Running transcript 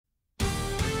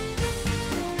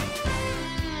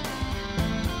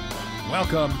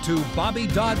Welcome to Bobby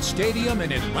Dodd Stadium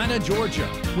in Atlanta, Georgia,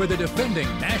 where the defending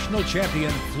national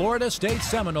champion Florida State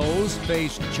Seminoles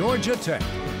face Georgia Tech.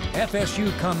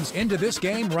 FSU comes into this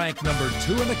game ranked number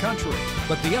 2 in the country,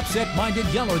 but the upset-minded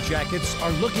Yellow Jackets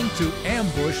are looking to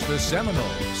ambush the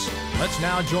Seminoles. Let's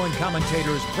now join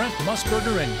commentators Brent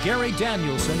Musburger and Gary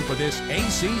Danielson for this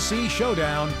ACC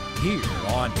showdown here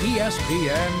on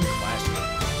ESPN Classic.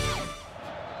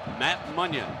 Matt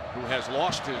Munyon, who has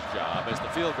lost his job as the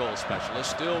field goal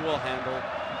specialist, still will handle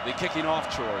the kicking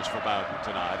off chores for Bowden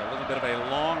tonight. A little bit of a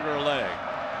longer leg.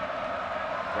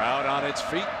 Crowd on its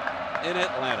feet in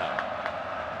Atlanta.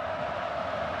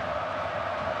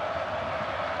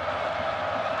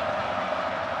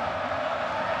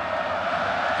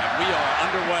 And we are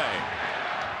underway.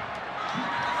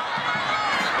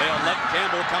 They'll let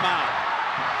Campbell come out.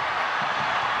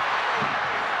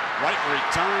 Right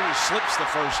return, slips the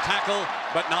first tackle,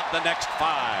 but not the next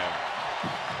 5.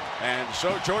 And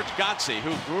so George Godsey,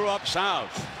 who grew up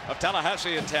south of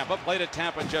Tallahassee and Tampa, played at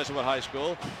Tampa Jesuit High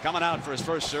School, coming out for his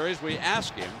first series. We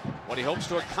ask him what he hopes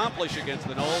to accomplish against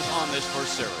the Noles on this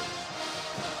first series.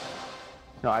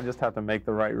 No, I just have to make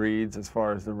the right reads as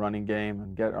far as the running game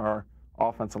and get our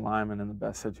offensive linemen in the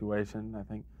best situation. I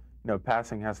think,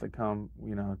 passing has to come,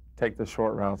 take the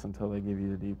short routes until they give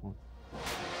you the deep ones.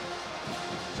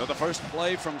 So the first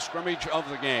play from scrimmage of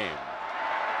the game.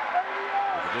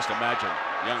 You can just imagine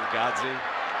young Godsey,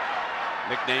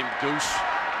 nicknamed Goose,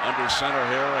 under center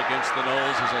here against the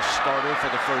Noles as a starter for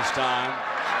the first time.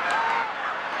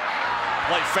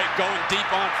 Play fake going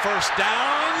deep on first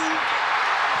down.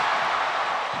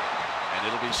 And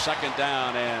it'll be second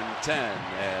down and 10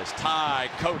 as Ty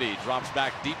Cody drops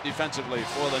back deep defensively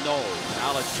for the Noles.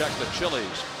 Now let's check the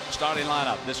Chili's starting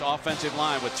lineup. This offensive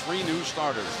line with 3 new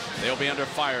starters. They'll be under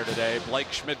fire today. Blake,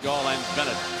 Schmidgall, and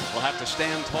Bennett will have to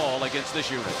stand tall against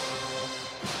this unit.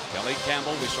 Kelly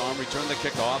Campbell, we saw him return the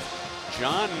kickoff.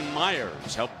 John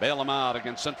Myers helped bail him out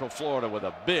against Central Florida with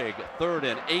a big 3rd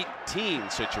and 18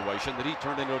 situation that he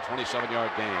turned into a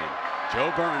 27-yard gain.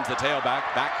 Joe Burns, the tailback,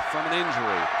 back from an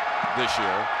injury this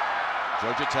year.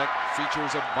 Georgia Tech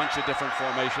features a bunch of different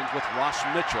formations with Ross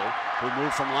Mitchell, who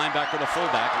moved from linebacker to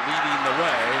fullback, leading the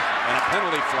way, and a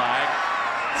penalty flag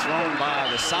thrown by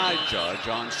the side judge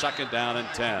on second down and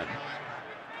 10.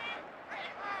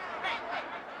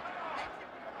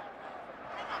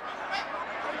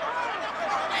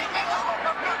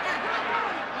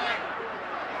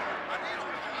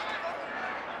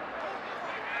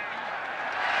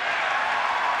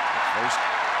 First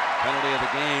penalty of the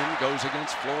game goes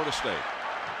against Florida State.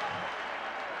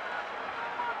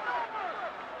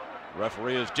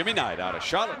 Referee is Jimmy Knight out of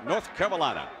Charlotte, North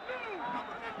Carolina.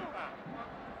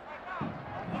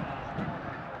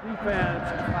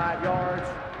 Defense, 5 yards.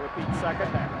 Repeat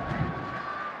second down.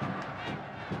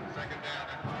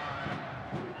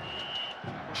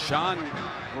 Sean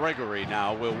Gregory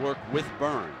now will work with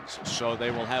Burns, so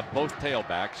they will have both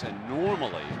tailbacks, and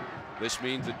normally this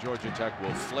means that Georgia Tech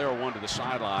will flare one to the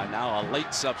sideline. Now a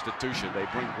late substitution. They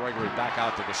bring Gregory back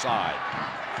out to the side.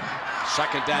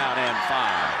 Second down and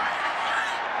 5.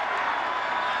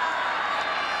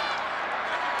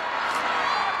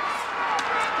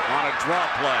 On a draw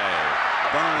play,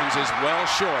 Burns is well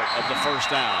short of the first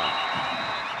down.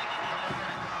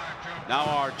 Now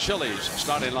our Chili's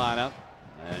starting lineup,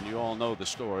 and you all know the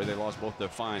story. They lost both their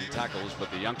fine tackles,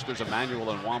 but the youngsters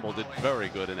Emmanuel and Womble did very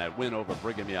good in that win over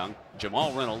Brigham Young.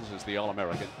 Jamal Reynolds is the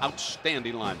All-American.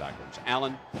 Outstanding linebackers.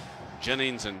 Allen,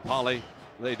 Jennings, and Polly,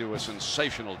 they do a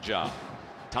sensational job.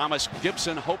 Thomas,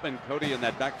 Gibson, Hope, and Cody in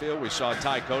that backfield. We saw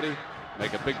Ty Cody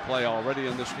make a big play already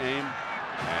in this game.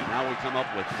 And now we come up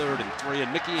with 3rd and 3,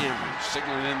 and Mickey Andrews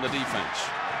signaling in the defense.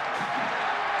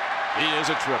 He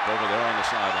is a trip over there on the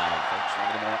sideline, folks. One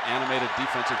of the more animated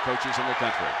defensive coaches in the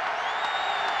country.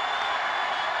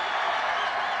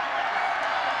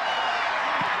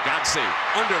 Godsey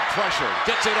under pressure,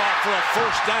 gets it off for a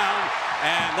first down,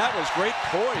 and that was great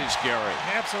poise, Gary.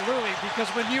 Absolutely,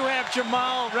 because when you have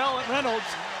Jamal Reynolds,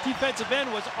 defensive end,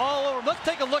 was all over. Let's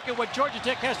take a look at what Georgia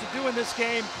Tech has to do in this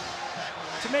game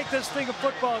to make this thing a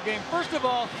football game. First of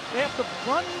all, they have to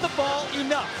run the ball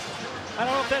enough. I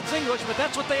don't know if that's English, but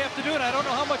that's what they have to do, and I don't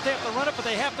know how much they have to run it, but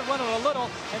they have to run it a little,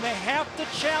 and they have to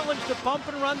challenge the bump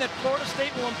and run that Florida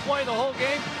State will employ the whole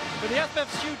game. For the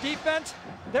FSU defense,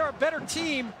 they're a better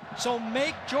team, so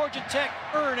make Georgia Tech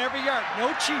earn every yard. No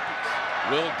cheapies.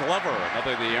 Will Glover,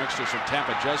 another of the youngsters from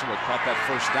Tampa Jesuit, caught that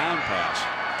first down pass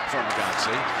from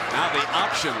Godsey. Now the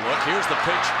option look. Here's the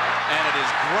pitch, and it is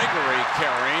Gregory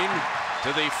carrying to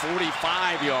the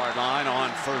 45-yard line on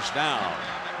first down.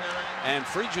 And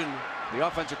Friedgen The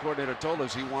offensive coordinator told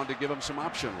us he wanted to give him some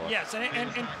option look. Yes,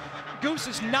 and Goose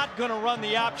is not going to run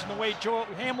the option the way Joe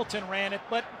Hamilton ran it,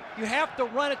 but you have to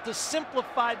run it to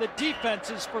simplify the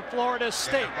defenses for Florida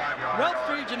State. Ralph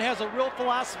Friedgen has a real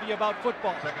philosophy about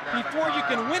football. Before you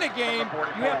can win a game,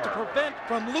 you have to prevent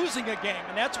from losing a game,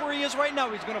 and that's where he is right now.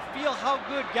 He's going to feel how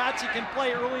good Gotze can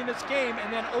play early in this game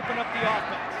and then open up the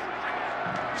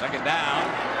offense. Second down.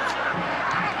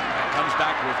 Comes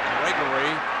back with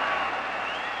Gregory.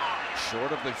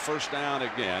 Short of the first down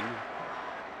again.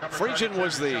 Friedgen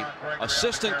was the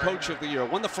assistant coach of the year,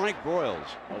 won the Frank Broyles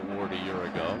Award a year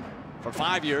ago. For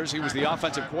 5 years, he was the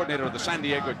offensive coordinator of the San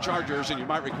Diego Chargers, and you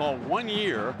might recall 1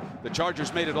 year, the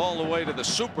Chargers made it all the way to the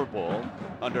Super Bowl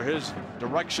under his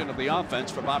direction of the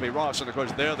offense for Bobby Ross, and of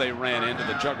course there they ran into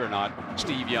the juggernaut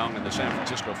Steve Young and the San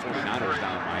Francisco 49ers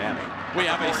down in Miami. We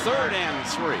have a 3rd and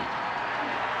 3.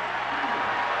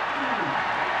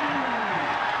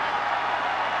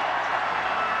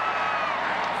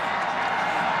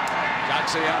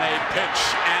 Gotze on a pitch,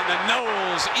 and the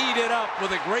Noles eat it up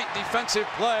with a great defensive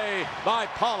play by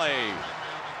Polley.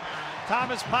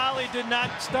 Thomas Polley did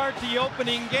not start the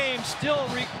opening game, still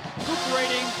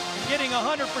recuperating and getting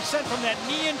 100% from that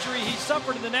knee injury he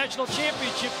suffered in the national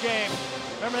championship game.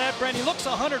 Remember that, Brent? He looks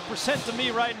 100% to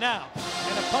me right now.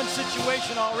 And a punt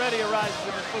situation already arises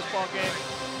in this football game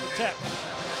for Tech.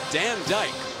 Dan Dyke,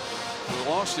 who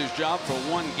lost his job for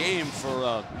 1 game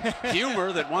for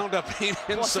humor that wound up being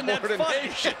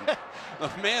insubordination. The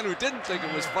man who didn't think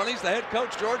it was funny is the head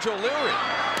coach, George O'Leary.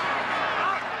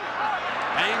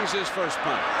 Bangs his first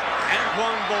punt.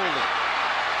 Anquan Bolden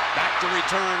back to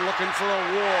return, looking for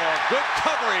a war. Good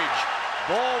coverage.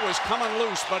 Ball was coming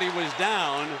loose, but he was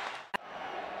down.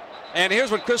 And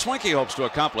here's what Chris Winkie hopes to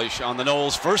accomplish on the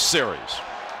Noles' first series.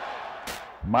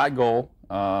 My goal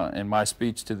in my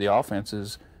speech to the offense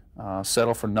is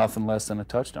settle for nothing less than a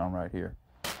touchdown right here.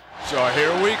 So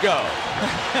here we go.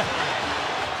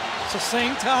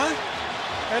 Succinct, huh?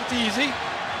 That's easy.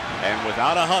 And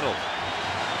without a huddle,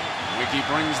 Winkie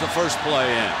brings the first play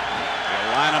in.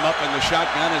 They'll line him up in the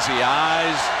shotgun as he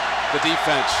eyes the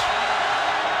defense.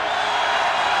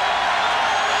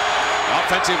 The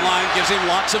offensive line gives him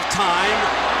lots of time,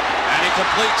 and he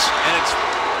completes, and it's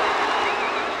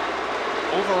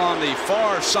over on the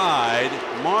far side.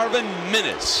 Marvin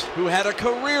Minnis, who had a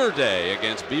career day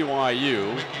against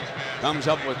BYU, comes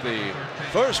up with the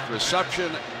first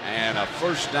reception and a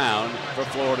first down for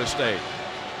Florida State.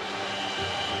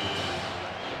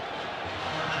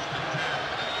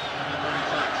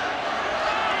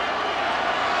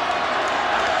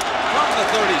 From the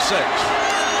 36,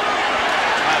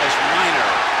 Travis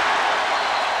Minor.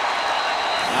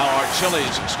 Now our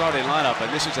Chili's starting lineup,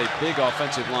 and this is a big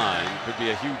offensive line. Could be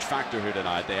a huge factor here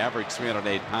tonight. They average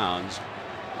 308 pounds.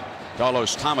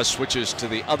 Carlos Thomas switches to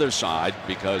the other side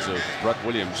because of Brett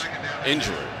Williams'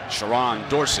 injury. Sharon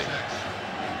Dorsey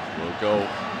will go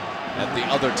at the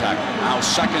other tackle. Now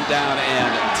 2nd down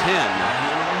and 10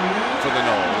 for the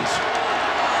Noles.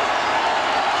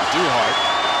 Duhart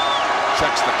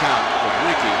checks the count with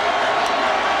Winkie.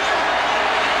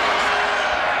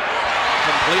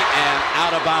 Complete and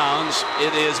out of bounds.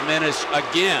 It is Minnis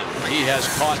again. He has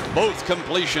caught both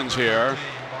completions here.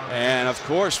 And of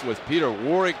course, with Peter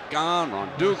Warwick gone, Ron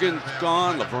Dugan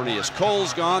gone, Lavernius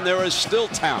Cole's gone, there is still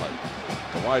talent.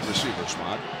 The wide receiver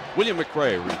spot. William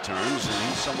McRae returns, and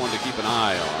he's someone to keep an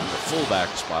eye on. The fullback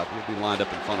spot will be lined up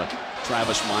in front of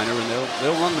Travis Minor, and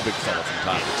they'll run the big fella from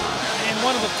time to time. And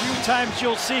one of the few times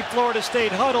you'll see Florida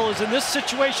State huddle is in this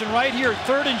situation right here,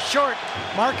 3rd and short.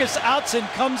 Marcus Outzen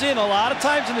comes in a lot of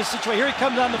times in this situation. Here he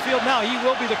comes on the field now. He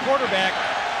will be the quarterback.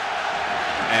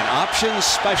 An options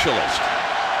specialist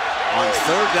on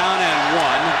 3rd down and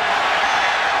 1.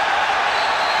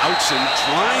 Outzen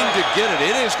trying to get it.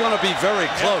 It is going to be very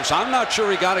close. I'm not sure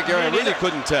he got it, Gary. I really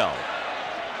couldn't tell.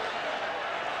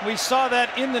 We saw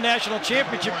that in the national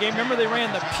championship game. Remember, they ran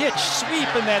the pitch sweep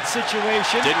in that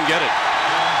situation. Didn't get it.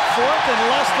 4th and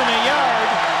less than a yard.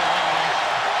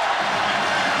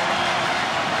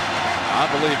 I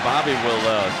believe Bobby will,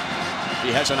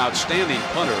 he has an outstanding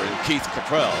punter in Keith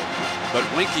Cottrell, but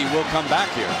Winkie will come back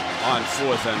here on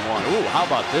 4th and 1. Ooh, how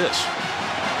about this?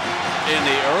 In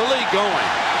the early going,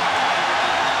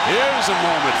 here's a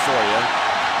moment for you.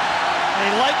 They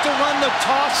like to run the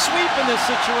toss sweep in this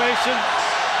situation.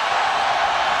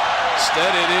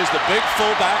 Instead, it is the big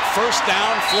fullback, 1st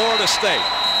down, Florida State.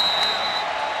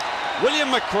 William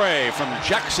McRae from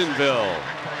Jacksonville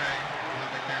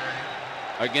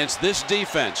against this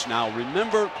defense. Now,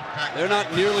 remember, they're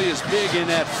not nearly as big in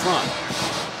that front.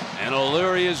 And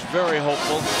O'Leary is very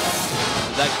hopeful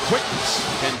that quickness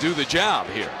can do the job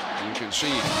here. You can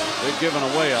see they've given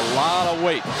away a lot of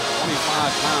weight,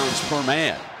 25 pounds per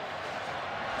man.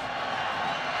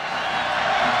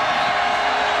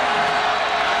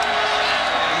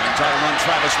 And try to run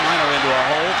Travis Minor into a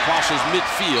hole, crosses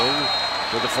midfield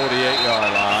to the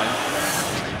 48-yard line.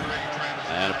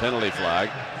 And a penalty flag.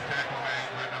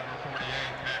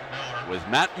 With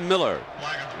Matt Miller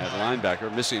at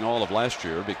linebacker, missing all of last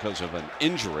year because of an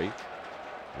injury.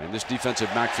 And this defensive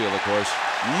backfield, of course,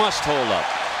 must hold up.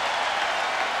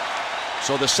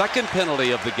 So the second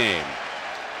penalty of the game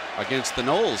against the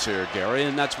Noles here, Gary,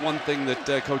 and that's one thing that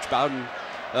Coach Bowden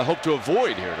hoped to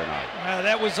avoid here tonight.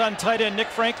 That was on tight end Nick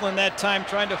Franklin that time,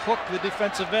 trying to hook the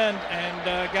defensive end,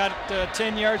 and got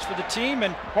 10 yards for the team.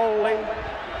 And holding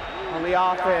on the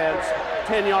offense,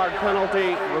 10-yard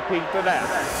penalty, repeat the down.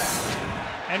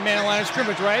 And man, line of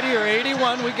scrimmage right here,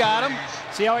 81, we got him.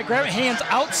 See how he grabbed it, hands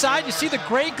outside. You see the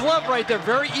gray glove right there,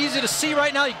 very easy to see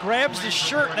right now. He grabs the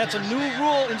shirt, and that's a new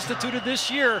rule instituted this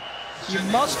year. You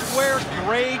must wear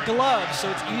gray gloves,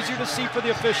 so it's easier to see for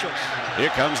the officials.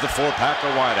 Here comes the four-packer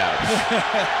wideouts.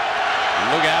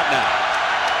 Look out now.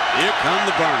 Here come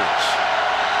the Burners.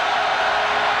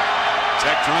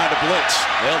 Tech trying to blitz.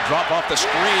 They'll drop off the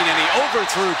screen, and he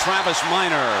overthrew Travis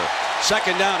Minor.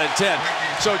 Second down and 10.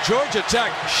 So Georgia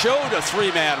Tech showed a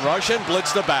three-man rush and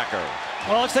blitzed the backer.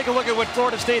 Well, let's take a look at what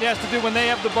Florida State has to do when they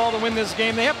have the ball to win this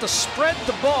game. They have to spread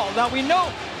the ball. Now, we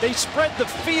know they spread the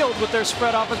field with their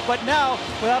spread offense, but now,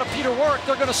 without a Peter Warwick,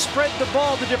 they're going to spread the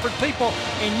ball to different people.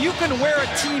 And you can wear a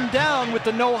team down with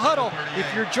the no huddle. If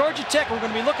you're Georgia Tech, we're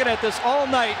going to be looking at this all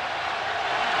night.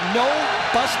 No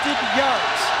busted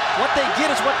yards. What they get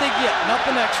is what they get,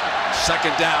 nothing extra.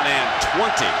 Second down and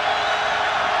 20.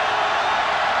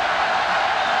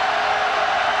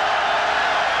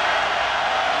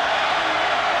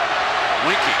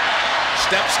 Winky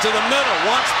steps to the middle,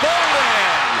 wants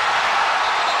Bolden.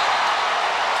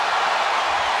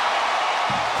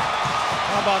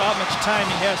 How about how much time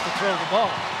he has to throw the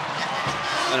ball?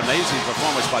 An amazing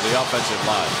performance by the offensive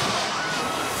line.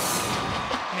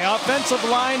 The offensive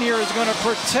line here is going to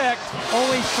protect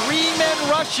only 3 men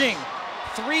rushing.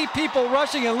 3 people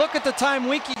rushing, and look at the time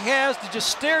Winky has to just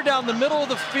stare down the middle of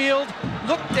the field,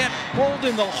 looked at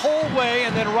Bolden the whole way,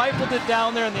 and then rifled it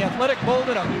down there. And the athletic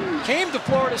Bolden came to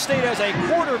Florida State as a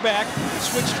quarterback,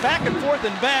 switched back and forth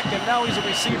and back, and now he's a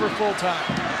receiver full-time.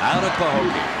 Out of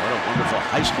Pahokee. What a wonderful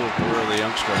high school career the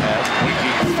youngster has.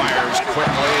 Winky fires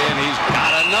quickly, and he's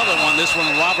got another one. This one,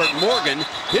 Robert Morgan,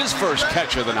 his first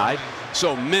catch of the night.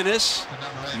 So Minnis,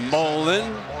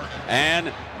 Bolden,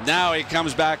 and now he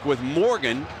comes back with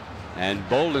Morgan, and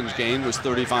Bolden's gain was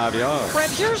 35 yards.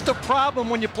 Brent, here's the problem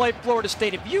when you play Florida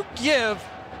State. If you give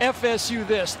FSU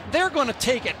this, they're going to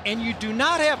take it, and you do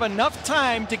not have enough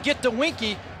time to get to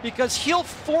Winky because he'll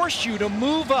force you to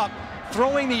move up,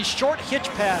 throwing these short hitch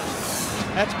passes.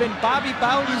 That's been Bobby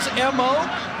Bowden's MO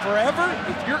forever.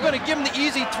 If you're going to give them the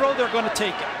easy throw, they're going to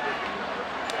take it.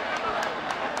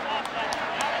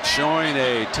 Showing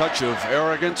a touch of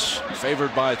arrogance,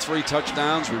 favored by 3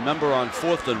 touchdowns. Remember, on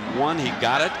 4th and 1, he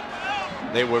got it.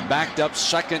 They were backed up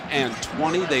 2nd and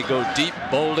 20. They go deep,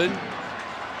 Bolden.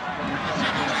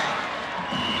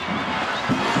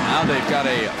 Now they've got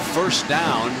a first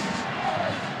down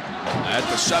at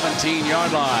the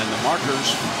 17-yard line. The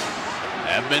markers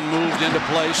have been moved into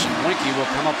place, and Winky will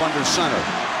come up under center.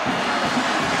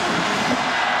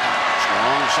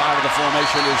 Strong side of the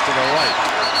formation is to the right.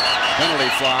 Penalty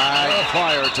flag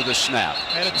prior to the snap.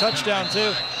 And a touchdown,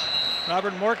 too.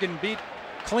 Robert Morgan beat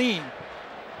clean.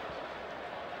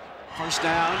 First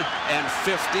down and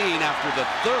 15 after the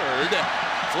 3rd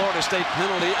Florida State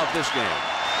penalty of this game.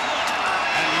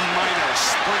 And Minor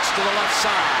sprints to the left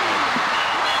side.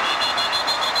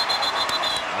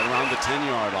 Right around the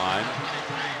 10-yard line.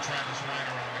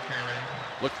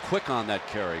 Looked quick on that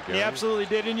carry, Gary. He absolutely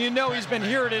did, and you know he's been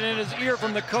hearing it in his ear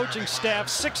from the coaching staff.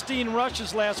 16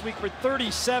 rushes last week for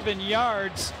 37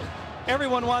 yards.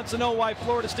 Everyone wants to know why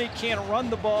Florida State can't run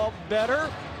the ball better.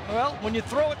 Well, when you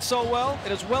throw it so well,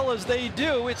 and as well as they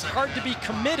do, it's hard to be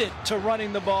committed to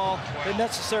running the ball the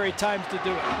necessary times to do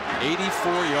it.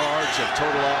 84 yards of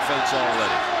total offense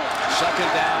already. Second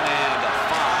down and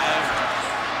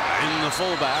 5 in the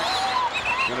fullback.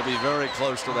 Going to be very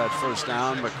close to that first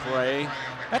down. McCray.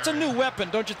 That's a new weapon,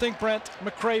 don't you think, Brent?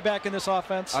 McCray back in this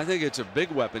offense. I think it's a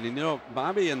big weapon. And, you know,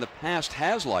 Bobby in the past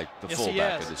has liked the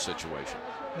fullback in this situation.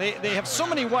 They have so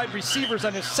many wide receivers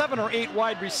on his 7 or 8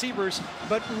 wide receivers,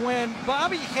 but when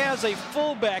Bobby has a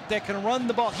fullback that can run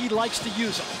the ball, he likes to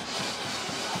use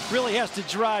them. Really has to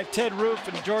drive Ted Roof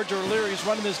and George O'Leary, who's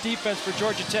running this defense for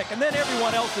Georgia Tech, and then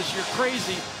everyone else this year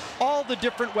crazy. All the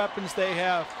different weapons they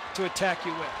have to attack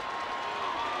you with.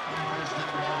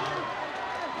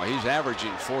 Well, he's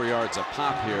averaging 4 yards a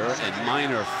pop here, and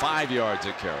Minor 5 yards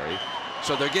a carry.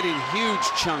 So they're getting huge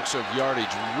chunks of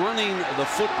yardage running the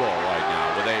football right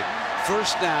now with a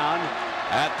first down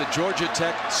at the Georgia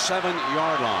Tech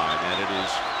 7-yard line. And it is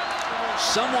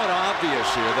somewhat obvious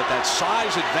here that that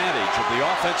size advantage of the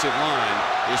offensive line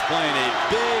is playing a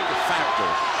big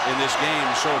factor in this game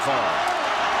so far.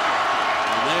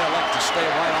 And they elect to stay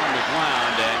right on the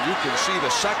ground, and you can see the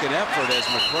second effort as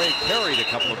McCray carried a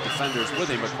couple of defenders with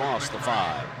him across the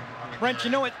 5. Brent,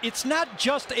 you know, it's not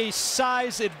just a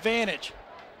size advantage.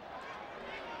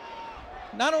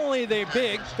 Not only are they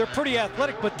big, they're pretty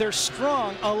athletic, but they're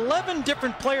strong. 11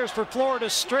 different players for Florida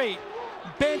State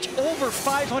bench over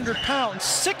 500 pounds.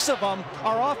 6 of them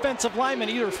are offensive linemen,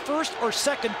 either first or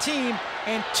second team,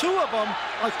 and 2 of them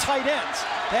are tight ends.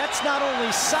 That's not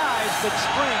only size, but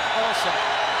strength also.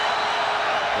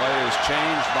 Play is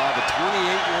changed by the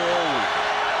 28-year-old.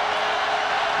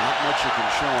 Not much you can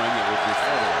show him. It would be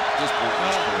further at this point in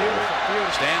his career.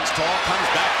 Stands tall, comes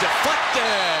back,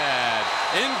 deflected.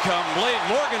 Incomplete.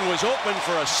 Morgan was open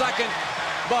for a second,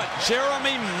 but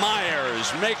Jeremy Myers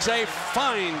makes a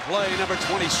fine play, number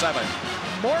 27.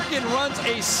 Morgan runs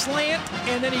a slant,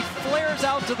 and then he flares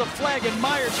out to the flag, and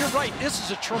Myers, you're right, this is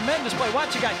a tremendous play.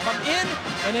 Watch the guy come in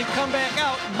and then come back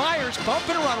out. Myers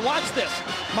bumping around. Watch this.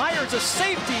 Myers, a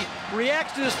safety,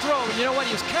 reacts to his throw, and you know what?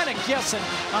 He was kind of guessing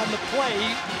on the play. He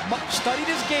studied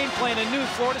his game plan and knew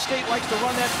Florida State likes to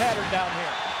run that pattern down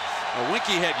here. Well,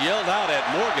 Winkie had yelled out at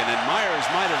Morgan, and Myers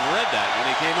might have read that when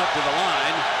he came up to the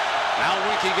line. Now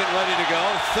Winkie getting ready to go.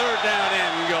 Third down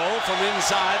and goal from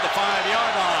inside the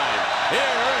 5-yard line.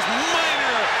 Here's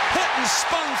Minor, hit and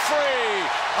spun free.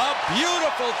 A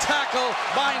beautiful tackle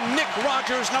by Nick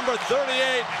Rogers, number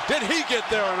 38. Did he get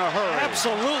there in a hurry?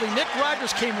 Absolutely. Nick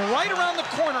Rogers came right around the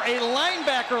corner. A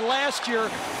linebacker last year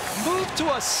moved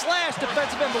to a slash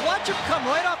defensive end. But watch him come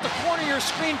right off the corner of your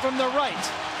screen from the right.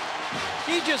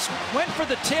 He just went for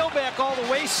the tailback all the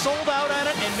way, sold out on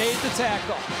it, and made the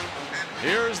tackle.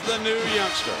 Here's the new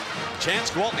youngster, Chance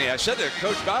Gwaltney. I said to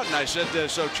Coach Bowden, I said,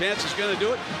 so Chance is going to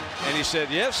do it? And he said,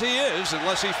 yes, he is,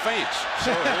 unless he faints. So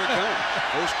here it comes.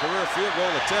 First career field goal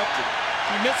attempt.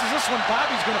 He misses this one,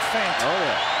 Bobby's going to faint. Oh,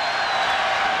 yeah.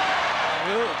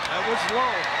 Ooh, that was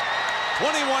low.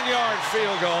 21-yard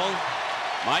field goal.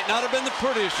 Might not have been the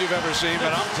prettiest you've ever seen,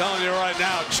 but I'm telling you right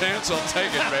now, Chance will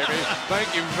take it, baby.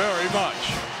 Thank you very much.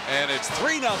 And it's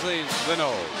 3-0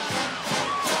 Seminoles.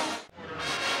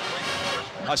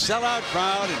 A sellout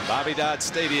crowd in Bobby Dodd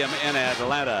Stadium in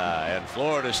Atlanta, and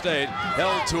Florida State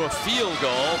held to a field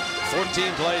goal.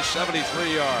 14 plays,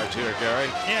 73 yards here, Gary.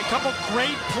 Yeah, a couple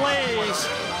great plays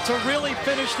to really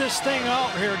finish this thing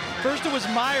out here. First it was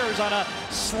Myers on a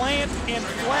slant and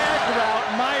flag route.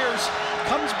 Myers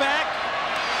comes back,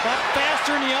 got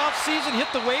faster in the offseason, hit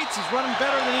the weights. He's running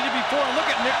better than he did before. And look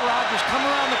at Nick Rogers coming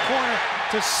around the corner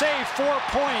to save 4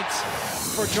 points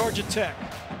for Georgia Tech.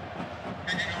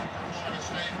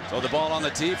 So the ball on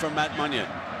the tee from Matt Munyon.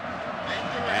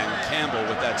 And Campbell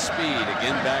with that speed,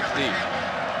 again back deep.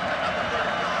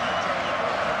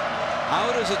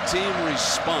 How does a team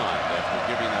respond after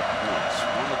giving up points?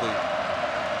 One of the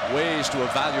ways to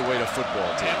evaluate a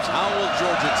football team. How will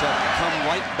Georgia Tech come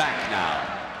right back now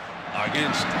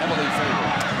against heavily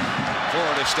favored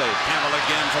Florida State? Campbell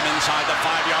again from inside the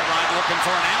 5-yard line, looking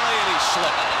for an alley, and he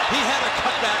slipped. He had a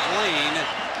cutback lane,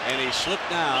 and he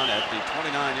slipped down at the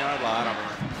 29-yard line.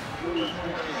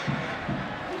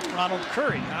 Ronald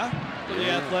Curry, huh?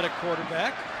 The athletic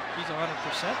quarterback. He's 100%.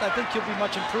 I think he'll be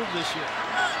much improved this year.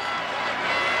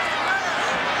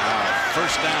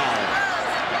 First down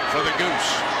for the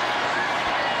Goose.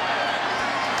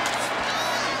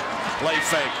 Play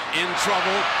fake, in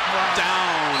trouble,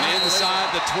 down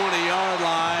inside the 20-yard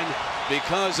line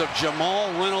because of Jamal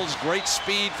Reynolds' great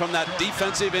speed from that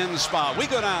defensive end spot. We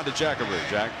go down to Jacobridge,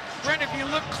 Jack. Brent, if you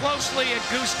look closely at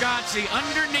Goose Godsey,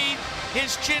 underneath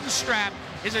his chin strap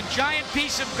is a giant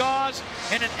piece of gauze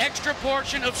and an extra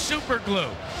portion of super glue.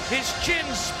 His chin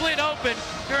split open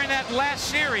during that last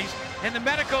series, and the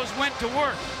medicos went to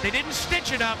work. They didn't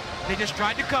stitch it up, they just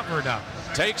tried to cover it up.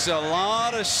 Takes a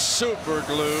lot of super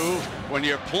glue when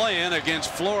you're playing against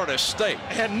Florida State.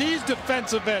 And these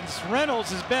defensive ends,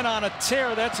 Reynolds has been on a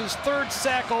tear. That's his 3rd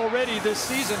sack already this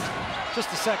season.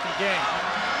 Just the 2nd game.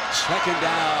 Second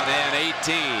down and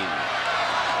 18.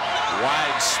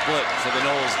 Wide split for the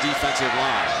Noles defensive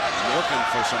line. Looking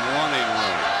for some running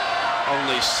room.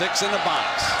 Only 6 in the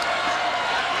box.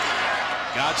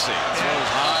 Godsey throws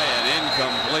high and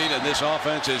incomplete, and this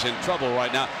offense is in trouble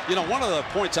right now. You know, one of the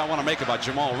points I want to make about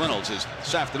Jamal Reynolds is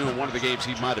this afternoon, one of the games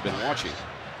he might have been watching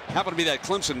happened to be that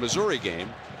Clemson-Missouri game.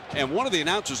 And one of the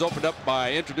announcers opened up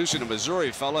by introducing a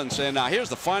Missouri fella and saying, now here's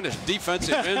the finest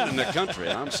defensive end in the country.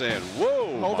 And I'm saying,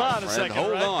 whoa, hold on a second.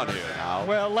 Hold on here now.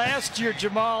 Well, last year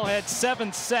Jamal had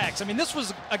 7 sacks. I mean, this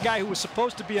was a guy who was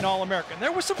supposed to be an All-American.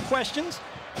 There were some questions.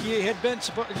 He had been,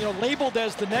 labeled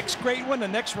as the next great one, the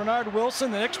next Renard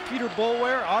Wilson, the next Peter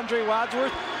Boulware, Andre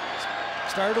Wadsworth.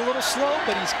 Started a little slow,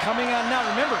 but he's coming on now.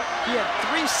 Remember, he had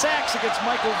 3 sacks against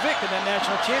Michael Vick in that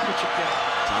national championship game.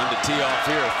 Time to tee off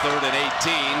here, 3rd and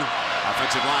 18.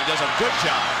 Offensive line does a good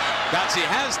job. Gotze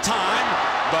has time,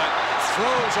 but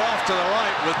throws off to the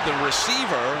right with the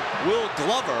receiver, Will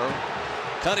Glover,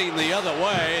 cutting the other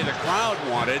way. The crowd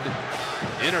wanted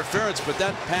interference, but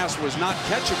that pass was not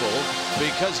catchable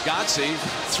because Gotze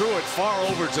threw it far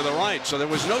over to the right, so there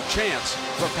was no chance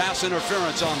for pass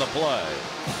interference on the play.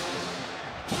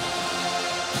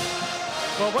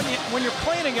 Well, when you're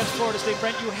playing against Florida State,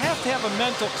 Brent, you have to have a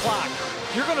mental clock.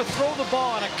 You're going to throw the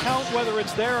ball on a count whether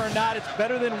it's there or not. It's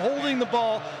better than holding the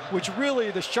ball, which really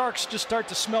the Sharks just start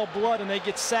to smell blood and they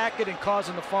get sacked and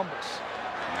causing the fumbles.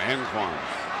 Anquan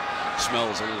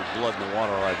smells a little blood in the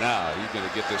water right now. He's going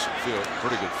to get this in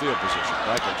pretty good field position.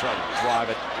 Right to try to drive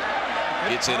it.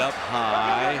 Gets it up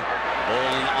high.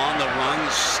 Bolin on the run,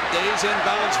 stays in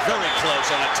bounds, very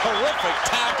close, and a terrific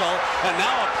tackle, and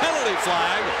now a penalty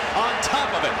flag on top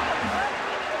of it.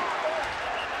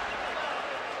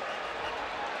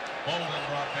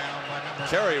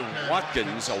 Kerry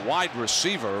Watkins, a wide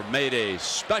receiver, made a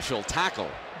special tackle.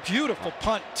 Beautiful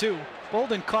punt, too.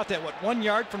 Bolden caught that, 1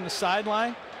 yard from the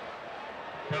sideline?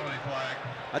 Penalty flag.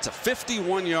 That's a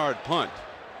 51-yard punt.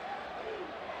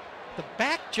 The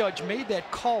back judge made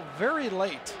that call very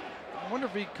late. I wonder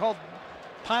if he called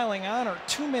piling on or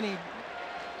too many.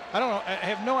 I don't know. I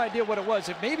have no idea what it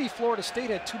was. Maybe Florida State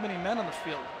had too many men on the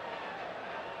field.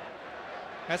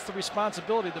 That's the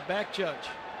responsibility of the back judge.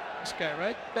 This guy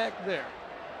right back there.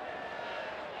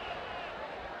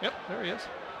 Yep, there he is.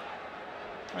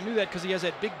 I knew that because he has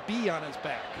that big B on his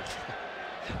back.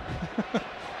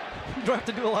 You don't have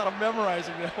to do a lot of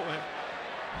memorizing that way.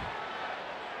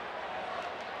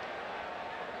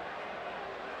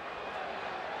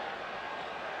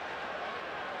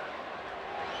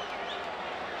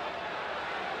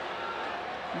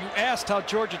 You asked how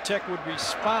Georgia Tech would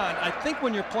respond. I think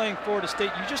when you're playing Florida State,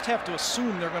 you just have to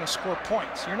assume they're going to score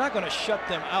points. You're not going to shut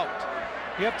them out.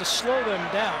 You have to slow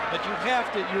them down, but you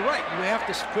have to, you're right, you have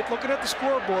to quit looking at the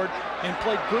scoreboard and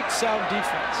play good, sound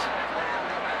defense.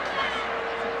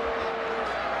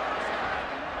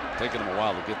 Taking them a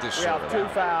while to get this sorted out. We have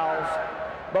 2 fouls.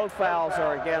 Both fouls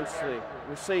are against the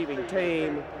receiving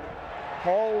team.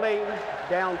 Holding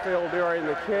downfield during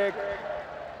the kick,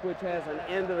 which has an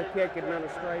end of the kick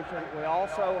administration. We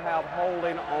also have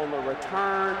holding on the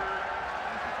return.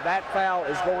 That foul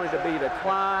is going to be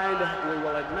declined. We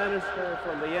will administer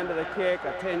from the end of the kick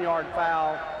a 10-yard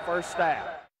foul, first down.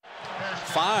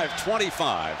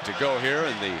 5:25 to go here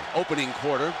in the opening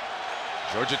quarter.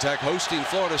 Georgia Tech hosting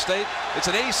Florida State. It's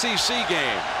an ACC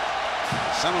game.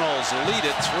 Seminoles lead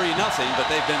it 3-0, but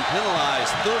they've been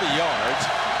penalized 30 yards.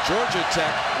 Georgia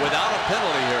Tech without a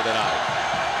penalty here tonight.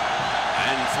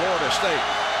 And Florida State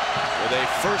with a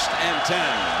 1st and 10.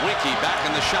 Winkie back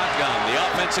in the shotgun. The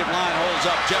offensive line holds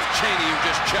up. Jeff Chaney, who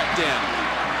just checked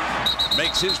in,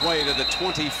 makes his way to the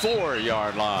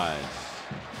 24-yard line.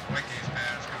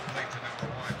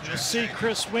 You see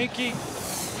Chris Winkie,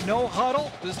 no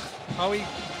huddle. This is how he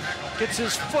gets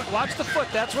his foot. Watch the foot.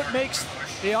 That's what makes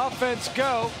the offense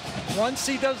go. Once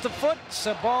he does the foot,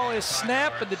 the ball is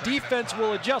snapped, and the defense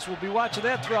will adjust. We'll be watching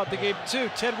that throughout the game, too.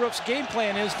 Ted Roof's game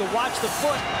plan is to watch the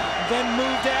foot, then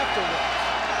move afterwards.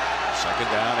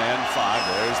 2nd down and 5.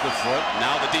 There's the foot.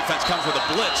 Now the defense comes with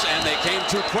a blitz, and they came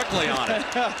too quickly on it.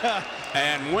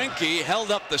 And Winkie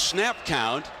held up the snap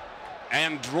count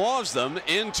and draws them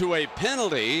into a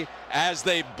penalty as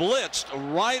they blitzed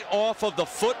right off of the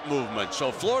foot movement.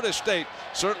 So Florida State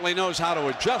certainly knows how to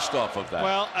adjust off of that.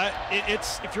 Well,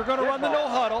 if you're going to run the no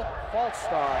huddle. False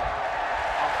start.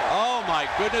 Oh my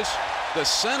goodness, the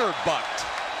center bucked.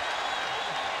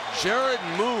 Jared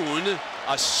Moon,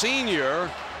 a senior,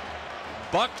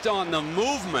 bucked on the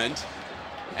movement,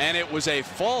 and it was a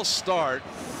false start.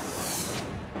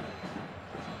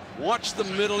 Watch the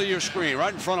middle of your screen,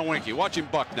 right in front of Winkie. Watch him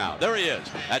buck now. There he is.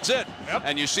 That's it. Yep.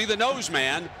 And you see the nose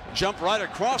man jump right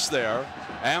across there.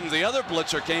 And the other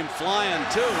blitzer came flying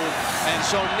too. And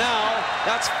so now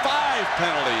that's 5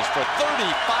 penalties for 35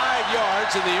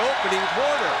 yards in the opening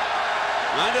quarter.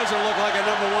 That doesn't look like a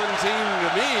 #1 team to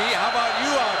me. How about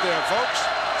you out there, folks?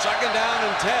 2nd down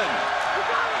and 10.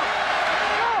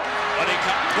 But he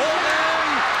cut Bolden,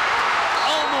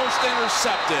 almost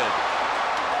intercepted.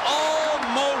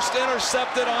 Almost almost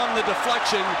intercepted on the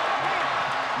deflection.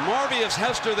 Marvius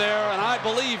Hester there, and I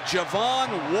believe Javon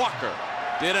Walker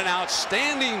did an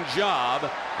outstanding job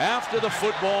after the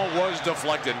football was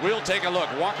deflected. We'll take a look.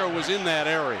 Walker was in that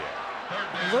area.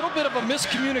 A little bit of a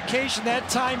miscommunication that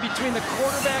time between the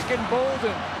quarterback and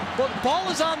Bolden. But the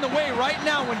ball is on the way right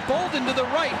now. When Bolden to the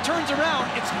right turns around,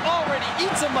 it's already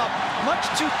eats him up. Much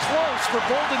too close for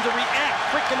Bolden to react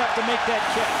quick enough to make that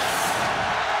catch.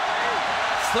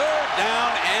 3rd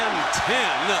down and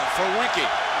 10 for Winkie.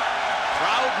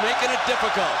 Crowd making it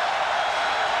difficult.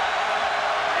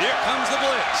 Here comes the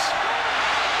blitz.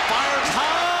 Fires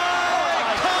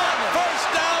high. Caught. 1st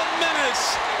down Menace.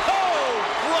 Oh,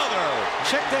 brother.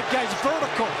 Check that guy's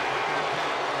vertical.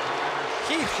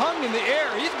 He hung in the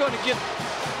air. He's going to get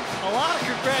a lot of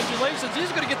congratulations.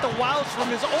 He's going to get the wows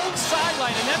from his own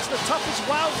sideline, and that's the toughest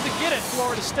wows to get at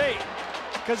Florida State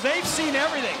because they've seen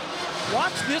everything.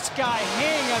 Watch this guy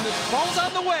hang on this. Ball's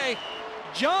on the way.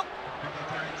 Jump.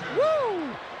 Woo!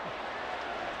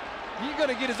 He's going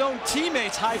to get his own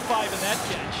teammates high-fiving that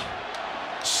catch.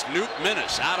 Snoop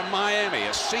Menace out of Miami,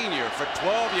 a senior for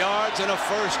 12 yards and a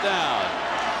 1st down.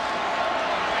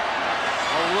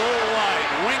 A low right,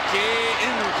 Winkie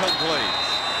incomplete.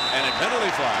 And a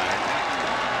penalty flag.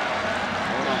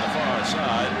 Going on the far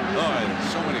side. Oh,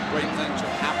 so many great things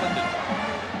have happened in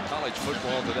college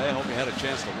football today. I hope you had a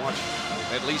chance to watch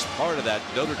at least part of that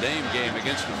Notre Dame game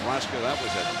against Nebraska. That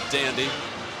was a dandy.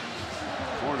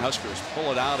 Cornhuskers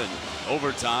pull it out in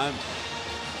overtime.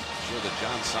 I'm sure that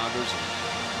John Saunders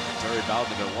and Terry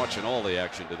Bowden have been watching all the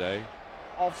action today.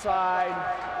 Offside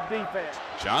defense.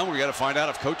 John, we got to find out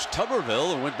if Coach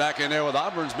Tuberville, who went back in there with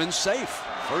Auburn's been safe.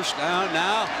 1st down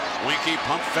now. Winkie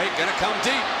pump fake, gonna come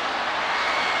deep.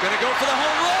 Gonna go for the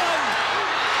home run.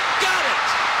 Got it.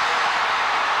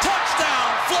 Touchdown,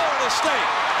 Florida State.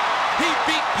 He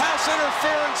beat pass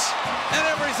interference and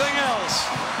everything else.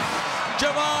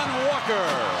 Javon Walker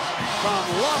from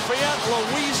Lafayette,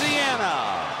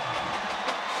 Louisiana.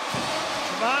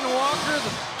 Javon Walker,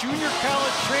 the junior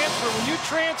college transfer. When you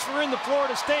transfer into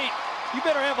Florida State, you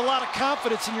better have a lot of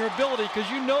confidence in your ability because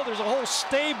you know there's a whole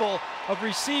stable of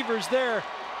receivers there.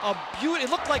 It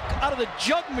looked like out of the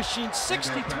jug machine,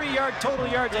 63-yard total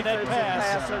yards on that pass.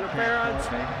 Pass interference,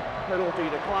 penalty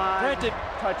decline, Granted,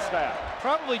 touchdown.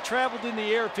 Probably traveled in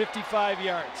the air 55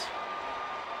 yards.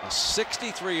 A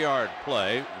 63-yard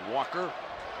play. Walker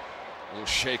a little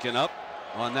shaken up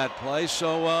on that play.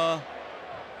 So,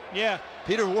 yeah.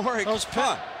 Peter Warwick. Those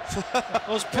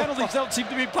penalties don't seem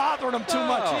to be bothering him too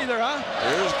much either, huh?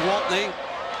 Here's Gwaltney.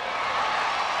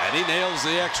 And he nails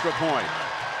the extra point.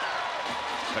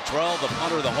 Cottrell, the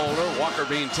punter, the holder. Walker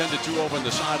being 10-2 over in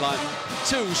the sideline.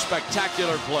 2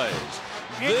 spectacular plays.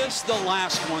 This, the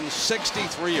last one,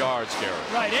 63 yards, Gary.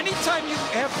 Right. Anytime you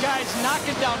have guys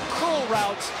knocking down curl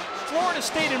routes, Florida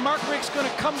State and Mark Richt's going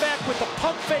to come back with the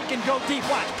pump fake and go deep.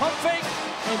 Watch, pump fake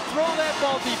and throw that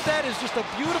ball deep. That is just a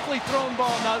beautifully thrown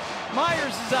ball. Now,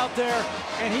 Myers is out there,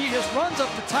 and he just runs up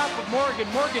the top of Morgan.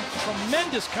 Morgan,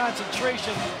 tremendous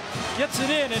concentration, gets it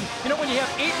in. And, you know, when you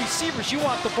have 8 receivers, you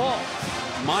want the ball.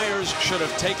 Myers should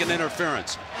have taken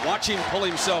interference. Watch him pull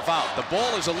himself out. The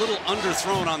ball is a little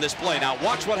underthrown on this play. Now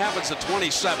watch what happens to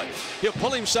 27. He'll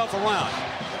pull himself around.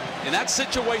 In that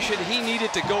situation, he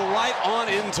needed to go right on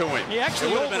into him. It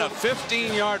would have been a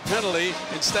 15-yard penalty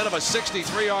instead of a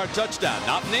 63-yard touchdown.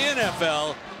 Not in the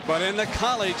NFL, but in the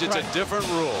college, it's a different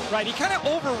rule. Right, he kind of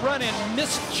overrun and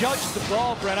misjudged the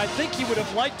ball, Brent. I think he would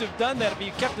have liked to have done that if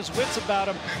he kept his wits about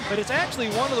him. But it's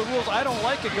actually one of the rules I don't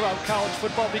like about college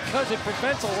football because it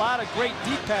prevents a lot of great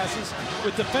deep passes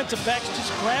with defensive backs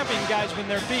just grabbing guys when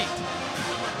they're beat.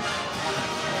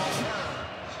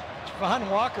 Javon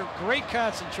Walker, great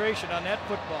concentration on that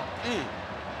football.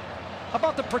 How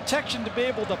about the protection to be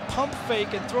able to pump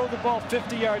fake and throw the ball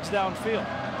 50 yards downfield?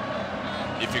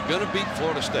 If you're going to beat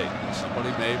Florida State, somebody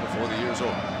may before the year's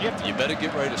over, you better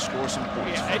get ready to score some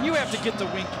points. Yeah, and you have to get to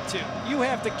Winkie, too. You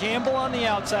have to gamble on the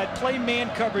outside, play man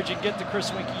coverage, and get to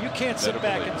Chris Winkie. You can't sit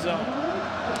back and zone.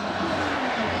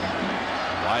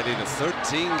 Riding a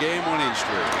 13-game winning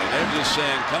streak. And they're just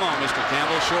saying, come on, Mr.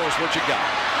 Campbell, show us what you got.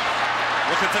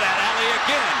 Looking for that alley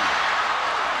again.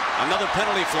 Another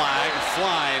penalty flag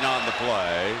flying on the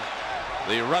play.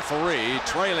 The referee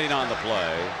trailing on the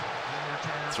play.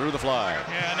 Through the flag.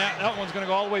 Yeah, and that one's going to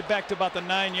go all the way back to about the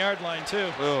 9-yard line, too.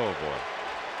 Oh, boy.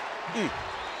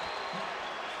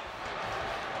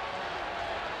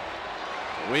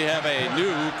 We have a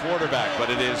new quarterback, but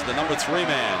it is the number 3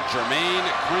 man, Jermaine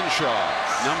Crenshaw,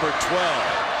 number 12.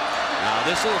 Now,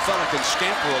 this little fella can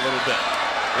scamper a little bit.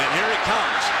 And here he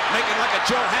comes, making like a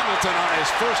Joe Hamilton on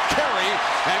his first carry,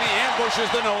 and he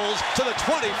ambushes the Noles to the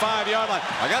 25-yard line.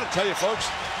 I got to tell you, folks,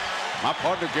 my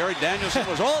partner Gary Danielson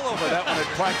was all over that one at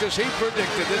practice. He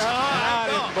predicted this.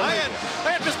 I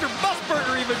had Mr.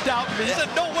 Busberger even doubt me. He said,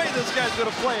 no way this guy's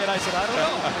going to play it. I said, I don't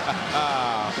know.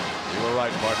 You were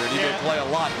right, partner. He may play a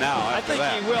lot now after that.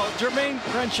 I think he will. Jermaine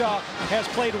Crenshaw has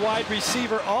played wide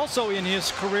receiver also in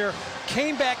his career.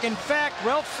 Came back. In fact,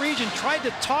 Ralph Friedgen tried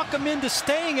to talk him into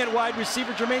staying at wide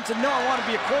receiver. Jermaine said, no, I want to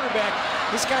be a quarterback.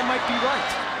 This guy might be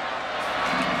right.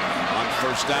 On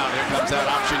first down, here comes that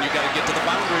option. You got to get to the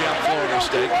boundary on Florida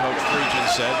State, Coach Friedgen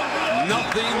said.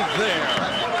 Nothing there.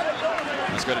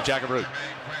 Let's go to Jacob.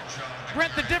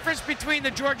 Brent, the difference between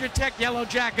the Georgia Tech Yellow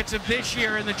Jackets of this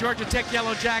year and the Georgia Tech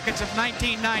Yellow Jackets of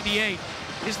 1998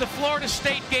 is the Florida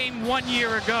State game 1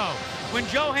 year ago, when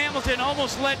Joe Hamilton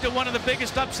almost led to one of the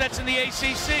biggest upsets in the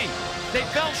ACC. They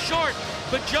fell short,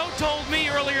 but Joe told me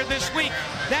earlier this week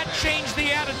that changed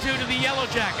the attitude of the Yellow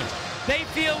Jackets. They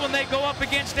feel when they go up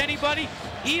against anybody,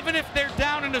 even if they're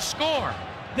down in a score,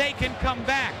 they can come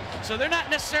back. So they're not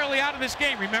necessarily out of this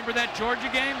game. Remember that Georgia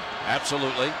game?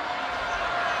 Absolutely.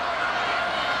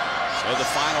 So the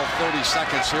final 30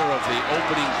 seconds here of the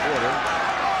opening quarter.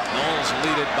 Noles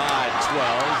lead it by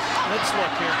 12. Let's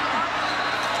look here.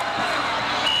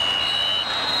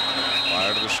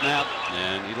 Fire to the snap,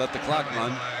 and he let the clock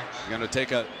run. You're going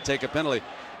to take a penalty.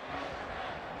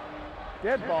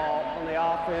 Dead ball on the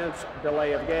offense,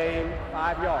 delay of game,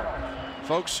 5 yards.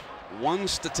 Folks, One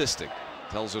statistic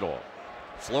tells it all.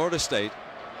 Florida State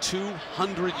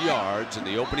 200 yards in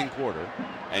the opening quarter,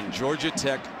 and Georgia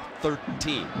Tech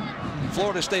 13.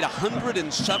 Florida State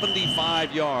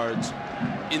 175 yards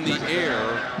in the air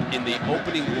in the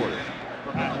opening quarter.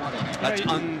 That's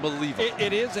unbelievable.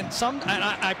 It is, and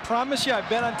I promise you, I've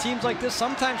been on teams like this.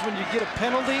 Sometimes when you get a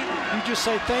penalty, you just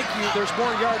say thank you. There's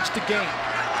more yards to gain.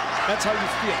 That's how you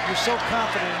feel. You're so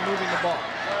confident in moving the ball.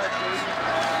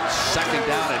 Second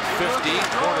down at 50.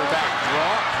 Quarterback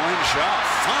draw. Crenshaw,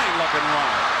 fine looking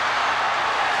run.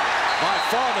 By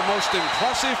far the most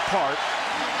impressive part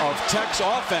of Tech's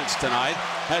offense tonight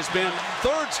has been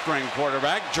third-string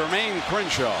quarterback Jermaine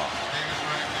Crenshaw.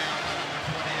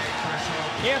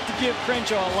 You have to give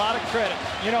Crenshaw a lot of credit.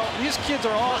 You know, these kids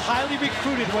are all highly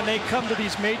recruited when they come to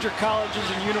these major colleges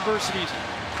and universities.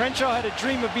 Crenshaw had a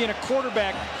dream of being a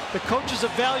quarterback. The coaches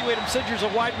evaluate him, said you're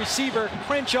a wide receiver.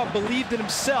 Crenshaw believed in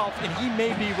himself, and he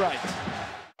may be right.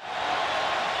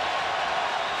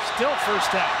 Still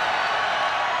first down.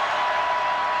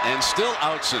 And still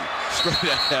Outson straight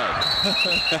ahead.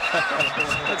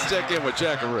 Let's check in with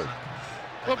Jackaroo.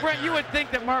 Well, Brent, you would think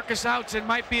that Marcus Outson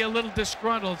might be a little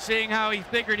disgruntled, seeing how he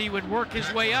figured he would work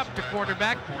his way up to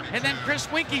quarterback, and then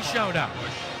Chris Winkie showed up.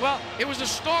 Well, it was a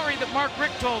story that Mark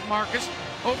Richt told Marcus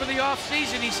over the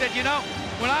offseason. He said, you know,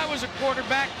 when I was a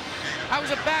quarterback, I was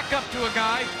a backup to a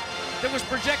guy that was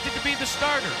projected to be the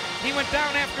starter. He went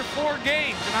down after 4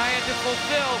 games, and I had to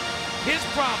fulfill his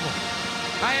problem.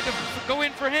 I had to go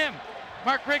in for him.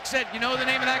 Mark Richt said, you know who the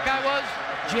name of that guy was?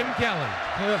 Jim Kelly.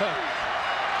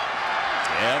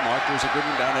 Yeah, Mark was a good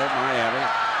one down there at Miami.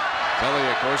 Kelly,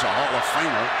 of course, a Hall of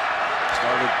Famer.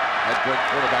 Started that good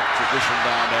quarterback tradition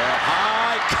down there.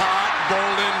 High caught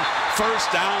Bolden.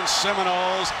 First down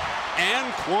Seminoles.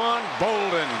 Anquan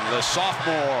Bolden, the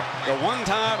sophomore, the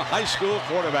one-time high school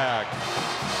quarterback.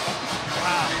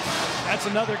 Wow, that's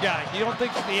another guy. You don't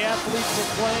think the athletes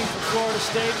are playing for Florida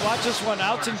State? Watch this one.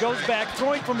 Outson goes back,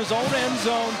 throwing from his own end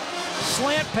zone.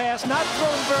 Slant pass, not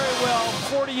thrown very well.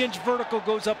 40-inch vertical,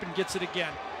 goes up and gets it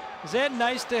again. Is that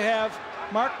nice to have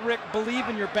Mark Richt believe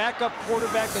in your backup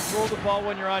quarterback to throw the ball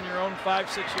when you're on your own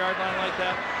 5-6 yard line like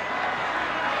that?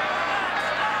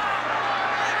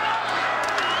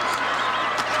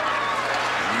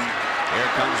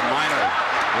 Here comes Minor.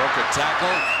 Broke a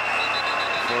tackle.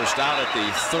 Forced out at the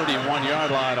 31-yard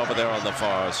line over there on the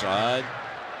far side.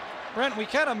 Brent, we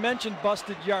kind of mentioned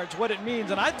busted yards, what it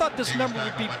means, and I thought this number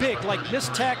would be big, like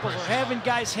missed tackles or having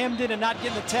guys hemmed in and not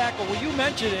getting the tackle. Well, you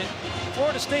mentioned it.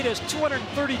 Florida State has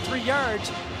 233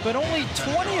 yards, but only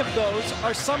 20 of those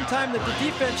are sometime that the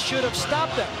defense should have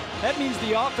stopped them. That means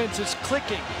the offense is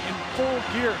clicking in full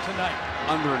gear tonight.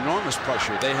 Under enormous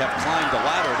pressure, they have climbed the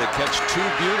ladder to catch 2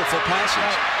 beautiful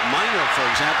passes. Minor, for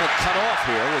example, cut off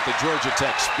here with the Georgia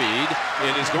Tech speed.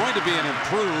 It is going to be an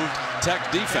improved Tech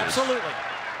defense. Absolutely.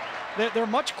 They're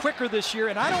much quicker this year,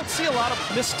 and I don't see a lot of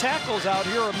missed tackles out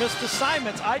here or missed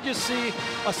assignments. I just see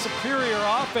a superior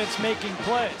offense making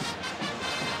plays.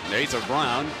 Nathan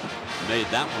Brown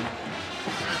made that one.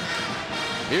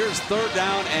 Here's third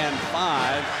down and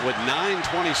 5 with 9:27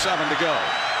 to go.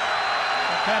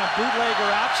 What kind of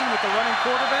bootlegger option with the running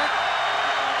quarterback?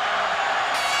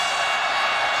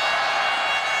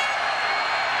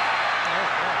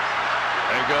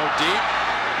 They go deep.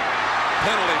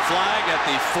 Penalty flag at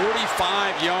the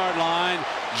 45-yard line.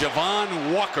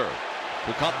 Javon Walker,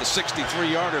 who caught the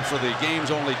 63-yarder for the game's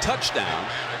only touchdown,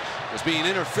 was being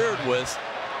interfered with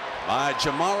by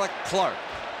Jamala Clark.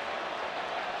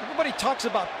 Everybody talks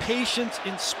about patience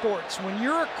in sports. When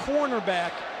you're a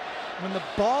cornerback, when the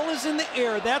ball is in the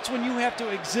air, that's when you have to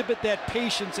exhibit that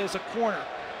patience as a corner.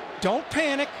 Don't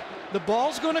panic. The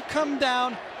ball's going to come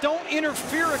down. Don't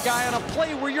interfere a guy on a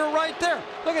play where you're right there.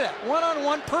 Look at that.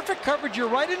 One-on-one, perfect coverage. You're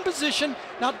right in position.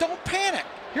 Now don't panic.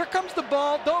 Here comes the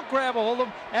ball. Don't grab a hold of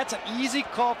him. That's an easy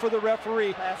call for the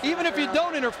referee. Even if you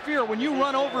don't interfere, when you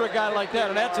run over a guy like that,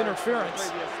 and that's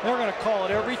interference, they're going to call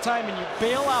it every time, and you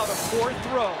bail out a poor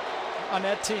throw on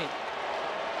that team.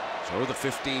 So the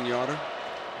 15-yarder.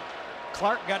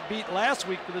 Clark got beat last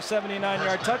week for the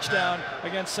 79-yard touchdown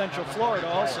against Central Florida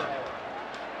also.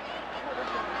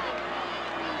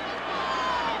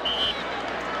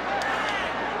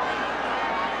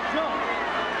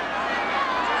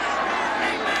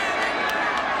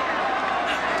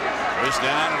 First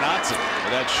down and Otson with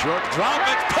that short drop.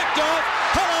 It's picked off.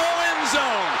 Hello, end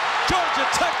zone. Georgia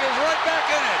Tech is right back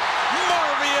in it.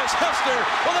 Marvius Hester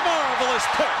with a marvelous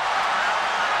pick.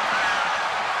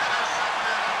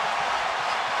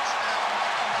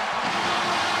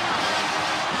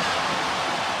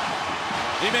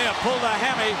 He may have pulled a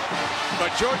hammy,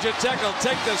 but Georgia Tech will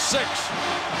take the 6.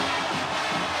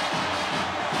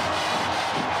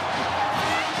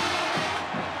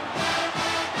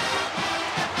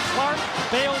 Clark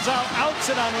bails out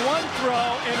Outson on one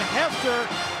throw, and Hester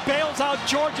bails out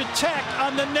Georgia Tech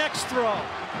on the next throw.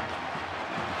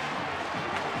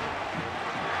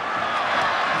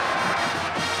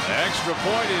 The extra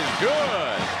point is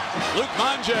good. Luke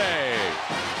Manje.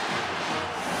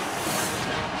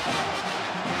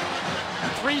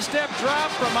 Three-step drop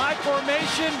from I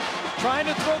formation, trying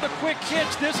to throw the quick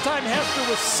hitch. This time Hester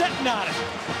was sitting on it,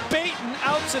 baiting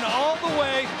Outson all the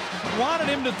way, wanted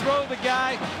him to throw the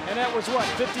guy, and that was what,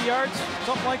 50 yards,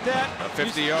 something like that? A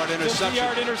 50-yard interception.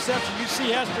 50-yard interception. You see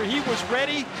Hester, he was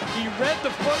ready. He read the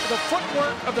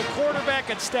footwork of the quarterback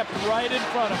and stepped right in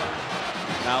front of him.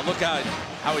 Now look how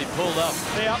he pulled up.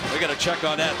 Yeah. We got to check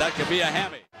on that. That could be a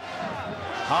hammy.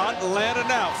 Hot Atlanta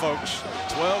now, folks.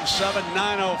 12-7,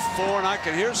 9:04, and I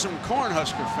can hear some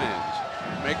Cornhusker fans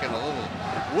making a little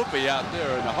whoopee out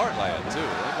there in the heartland, too.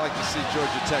 I'd like to see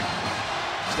Georgia Tech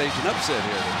stage an upset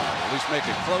here tonight. At least make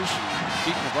it close and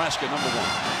beat Nebraska #1.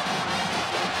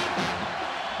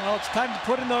 Well, it's time to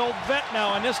put in the old vet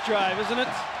now on this drive, isn't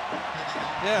it?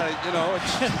 Yeah, you know,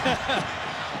 it's...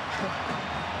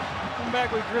 Come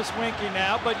back with Chris Winkie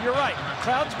now, but you're right.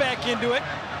 Crowd's back into it.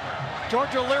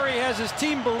 George O'Leary has his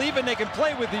team believing they can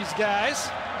play with these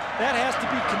guys. That has to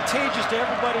be contagious to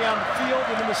everybody on the field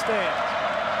and in the stands.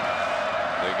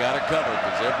 They got it covered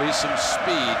because there'll be some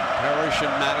speed. Parrish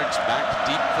and Maddox back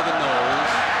deep for the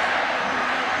nose.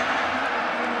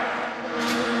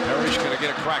 Parrish going to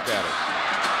get a crack at it.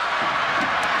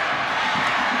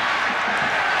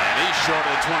 And he's short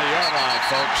of the 20-yard line,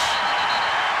 folks.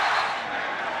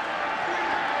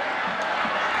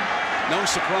 No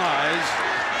surprise.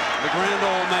 The grand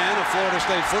old man of Florida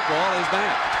State football is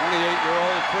back.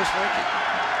 28-year-old Chris Winkie.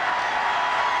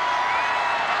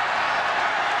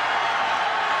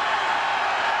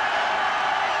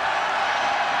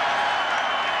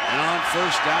 And on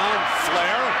first down,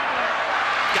 Flair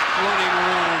got running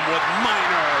room with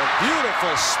Minor.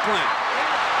 Beautiful sprint.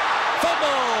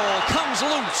 Fumble comes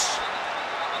loose.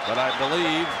 But I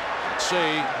believe, let's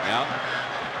see, yeah,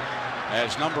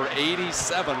 as number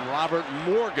 87, Robert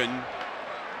Morgan,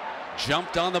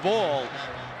 jumped on the ball.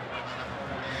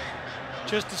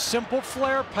 Just a simple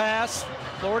flare pass.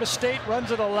 Florida State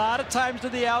runs it a lot of times to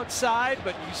the outside,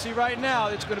 but you see right now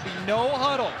it's going to be no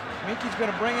huddle. Minkey's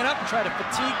going to bring it up and try to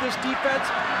fatigue this defense,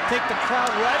 take the crowd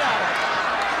right out of it.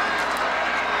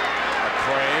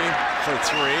 McCray for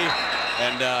 3.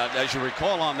 And as you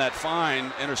recall on that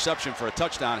fine interception for a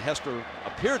touchdown, Hester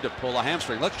appeared to pull a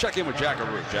hamstring. Let's check in with Jack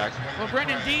Arute. Jack. Well,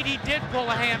 Brent, indeed he did pull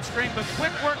a hamstring, but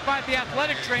quick work by the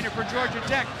athletic trainer for Georgia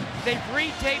Tech. They've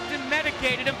re-taped him,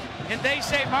 medicated him, and they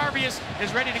say Marvius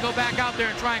is ready to go back out there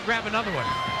and try and grab another one.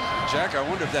 Jack, I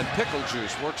wonder if that pickle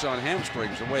juice works on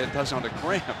hamstrings the way it does on the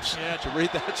cramps. Yeah. To read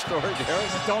that story, Derek.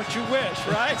 Don't you wish,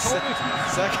 right? Second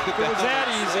It was that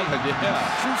easy. Yeah.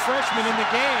 True freshman in the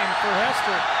game for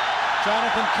Hester,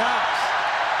 Jonathan Cox.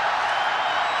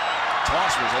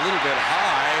 Toss was a little bit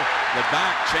high. The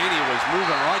back, Cheney was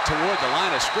moving right toward the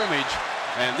line of scrimmage.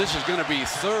 And this is going to be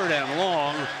 3rd and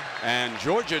long. And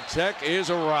Georgia Tech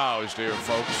is aroused here,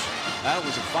 folks. That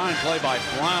was a fine play by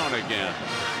Brown again.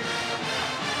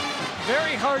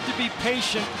 very hard to be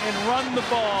patient and run the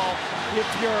ball if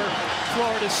you're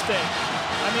Florida State.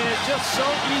 I mean, it's just so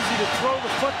easy to throw the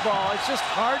football. It's just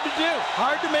hard to do,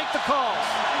 hard to make the calls.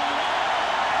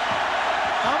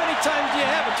 How many times do you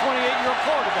have a 28-year-old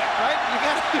quarterback, right? You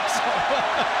got to do so.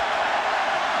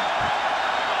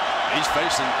 He's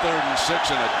facing 3rd and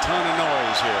 6 and a ton of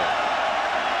noise here.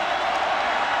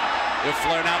 He'll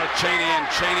flare now to Cheney, and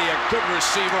Cheney, a good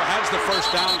receiver, has the first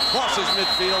down, crosses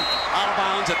midfield, out of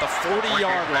bounds at the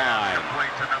 40-yard line.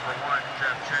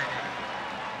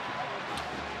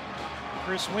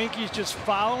 Chris Winke's just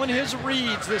following his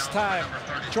reads this time.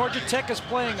 Georgia Tech is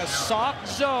playing a soft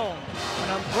zone, an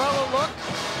umbrella look,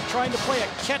 trying to play a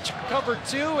catch cover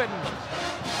 2, and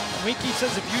Winke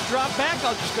says, if you drop back,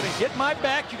 I'm just going to hit my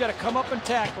back. You got to come up and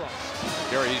tackle him.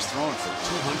 Gary, he's thrown for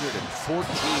 214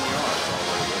 yards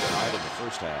already tonight in the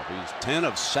first half. He's 10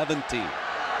 of 17. He's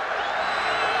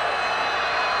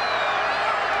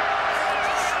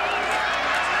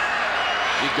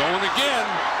going again.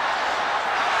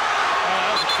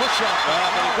 That was a push-up. But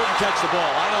he couldn't catch the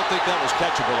ball. I don't think that was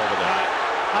catchable over there.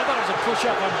 I thought it was a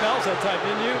push-up on Bell's that time,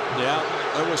 didn't you? Yeah,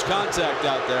 there was contact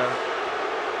out there.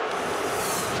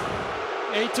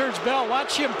 He turns Bell.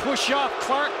 Watch him push off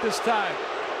Clark this time.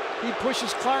 He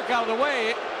pushes Clark out of the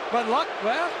way. But luck,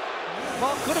 well,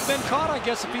 could have been caught, I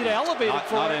guess, if he'd elevated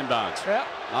for not it. inbounds. Yeah.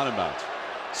 Not inbounds.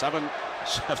 7-0.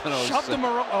 Shoved him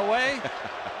away.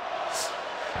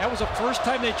 That was the first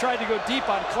time they tried to go deep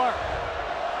on Clark.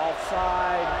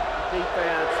 Offside,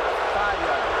 defense, 5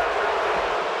 yards.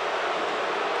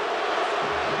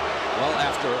 Well,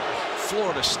 after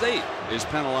Florida State is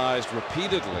penalized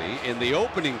repeatedly in the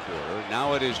opening quarter,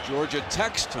 now it is Georgia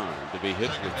Tech's turn to be hit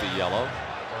with the yellow.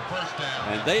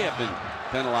 And they have been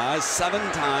penalized 7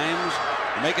 times,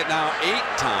 make it now 8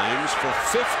 times for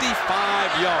 55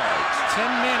 yards. 10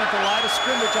 men at the line of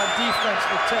scrimmage on defense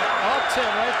for Tech. All 10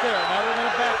 right there. Now they're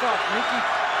going to back off. Winke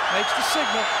makes the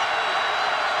signal.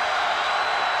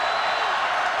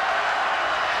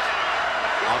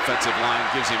 Offensive line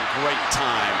gives him great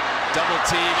time. Double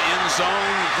team, end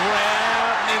zone,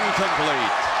 grab,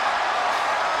 incomplete.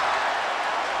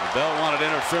 Bell wanted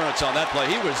interference on that play.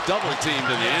 He was double teamed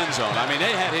in the end zone. I mean,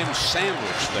 they had him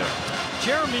sandwiched there.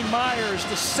 Jeremy Myers,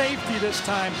 the safety this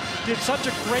time, did such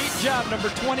a great job, number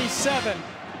 27.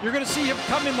 You're going to see him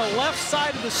come in the left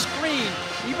side of the screen.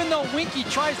 Even though Winke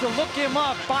tries to look him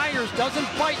up, Myers doesn't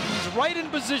bite. He's right in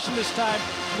position this time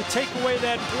to take away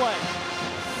that play.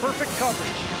 Perfect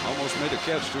coverage. Almost made a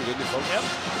catch, too, didn't he, folks? Yep.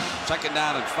 2nd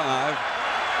down and 5.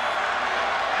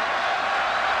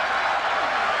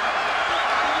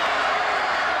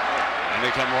 And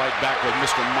they come right back with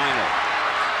Mr. Minor.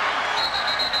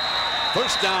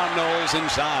 First down, Knowles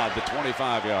inside the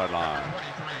 25-yard line.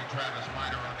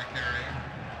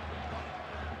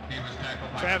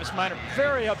 Travis Minor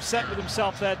very upset with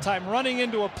himself that time, running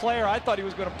into a player. I thought he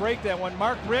was going to break that one.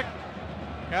 Mark Rick,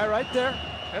 guy right there.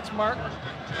 That's Mark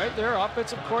right there,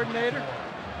 offensive coordinator.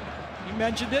 He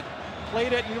mentioned it.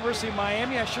 Played at University of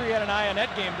Miami. I'm sure he had an eye on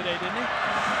that game today, didn't he?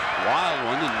 Wild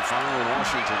one, and finally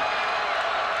Washington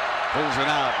pulls it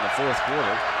out in the 4th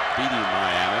quarter, beating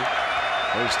Miami.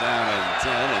 First down and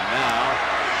 10, and now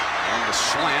on the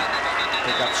slant,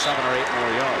 pick up 7 or 8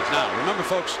 more yards. Now, remember,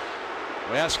 folks,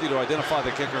 we ask you to identify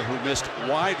the kicker who missed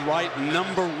wide right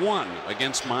number 1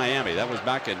 against Miami. That was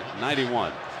back in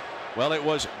 '91. Well, it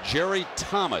was Jerry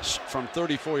Thomas from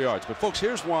 34 yards. But, folks,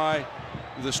 here's why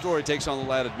the story takes on the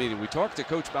latted meaning. We talked to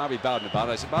Coach Bobby Bowden about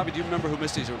it. I said, Bobby, do you remember who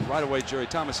missed these? Right away, Jerry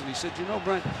Thomas. And he said, you know,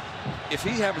 Brent, if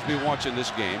he happens to be watching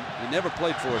this game, he never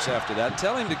played for us after that,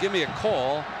 tell him to give me a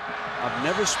call. I've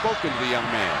never spoken to the young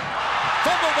man.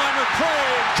 Fumble by McCray.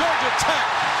 Georgia Tech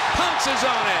pounces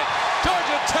on it.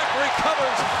 Georgia Tech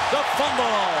recovers the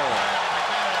fumble.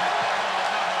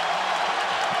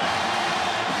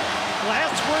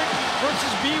 Last word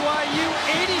versus BYU,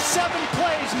 87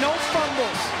 plays, no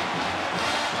fumbles.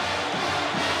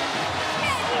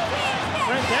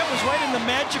 Brent, that was right in the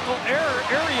magical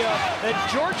area that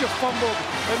Georgia fumbled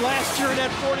in last year in that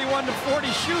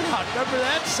 41-40 shootout. Remember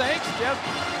that, Saints? Jeff?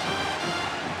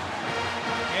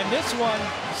 And this one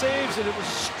saves it. It was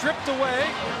stripped away,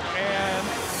 and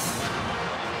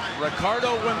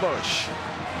Ricardo Wimbush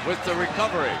with the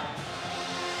recovery.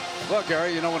 Well,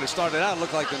 Gary, you know, when it started out, it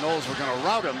looked like the Noles were going to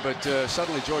rout him, but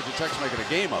suddenly Georgia Tech's making a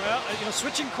game of it. Well, you know,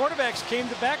 switching quarterbacks came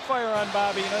to backfire on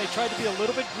Bobby. You know, they tried to be a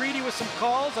little bit greedy with some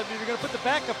calls. I mean, you're going to put the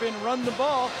backup in, run the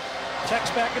ball.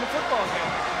 Tech's back in the football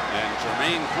game. And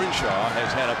Jermaine Crenshaw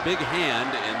has had a big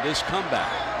hand in this comeback.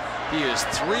 He is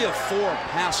 3 of 4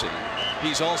 passing.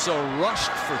 He's also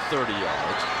rushed for 30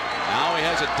 yards. Now he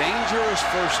has a dangerous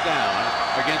first down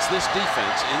against this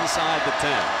defense inside the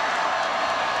 10.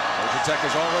 Tech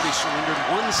has already surrendered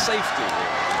one safety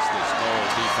against this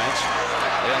Noles defense.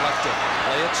 They elect to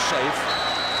play it safe.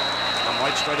 Come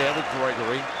right straight ahead with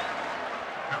Gregory.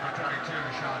 Number 22,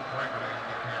 Sean Gregory on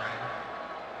the carry.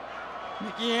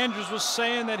 Mickey Andrews was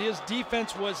saying that his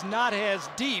defense was not as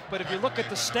deep, but if you look at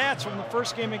the stats from the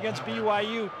first game against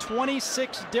BYU,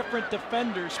 26 different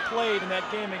defenders played in that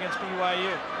game against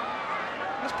BYU.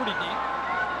 That's pretty deep.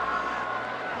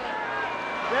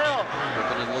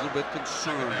 Looking a little bit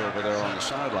concerned over there on the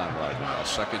sideline right now.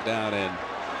 Second down and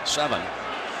 7.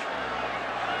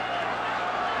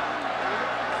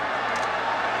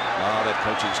 That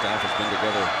coaching staff has been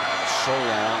together so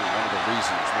long, and one of the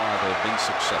reasons why they've been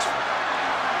successful.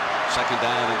 Second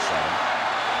down and 7.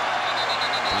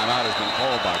 Timeout has been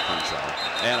called by Crenshaw.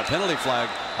 And a penalty flag.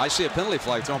 I see a penalty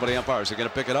flag thrown by the umpires. They're going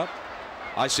to pick it up.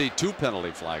 I see 2 penalty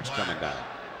flags coming down.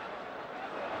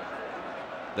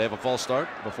 They have a false start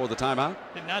before the timeout.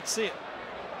 Did not see it.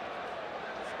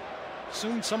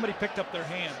 Soon somebody picked up their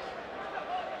hand.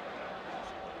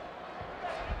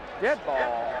 Dead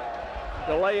ball.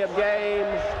 Delay of game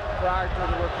prior to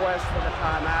the request for the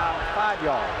timeout. 5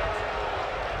 yards.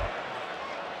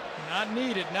 Not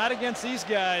needed. Not against these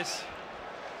guys.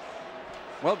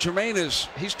 Well, Jermaine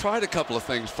he's tried a couple of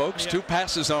things, folks. Yeah. 2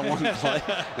 passes on one play.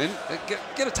 Then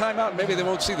get a timeout. Maybe they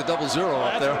won't see the 0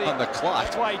 up there on the clock.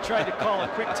 That's why he tried to call a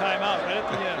quick timeout right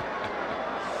at the end.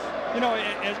 You know,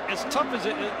 as tough as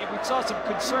we saw some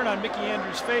concern on Mickey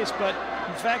Andrews' face, but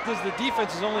the fact is the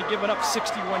defense has only given up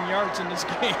 61 yards in this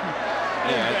game.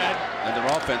 And their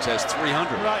offense has 300.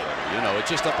 Right. You know, it's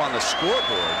just up on the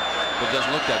scoreboard. It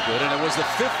doesn't look that good. And it was the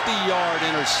 50-yard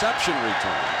interception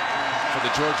return for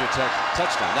the Georgia Tech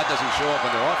touchdown. That doesn't show up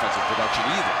in their offensive production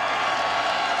either.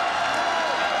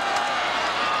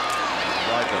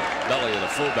 Right the belly of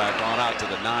the fullback on out to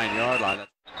the 9-yard line.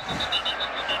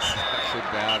 Should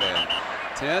be out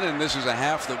at 10, and this is a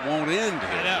half that won't end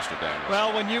here, Mr. Daniels.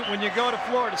 Well, when you go to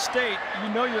Florida State, you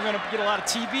know you're going to get a lot of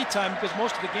TV time because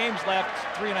most of the games last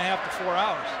 3.5 to 4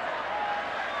 hours.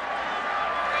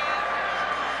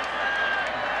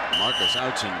 Marcus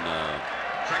Outzen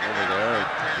over there,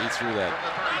 he threw that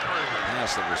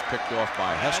pass that was picked off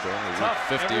by Hester. He went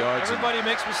 50 yards. Everybody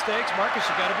makes mistakes. Marcus,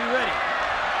 you got to be ready.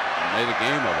 Made a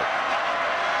game of it.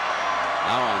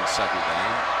 Now on second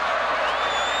down.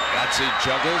 Gotze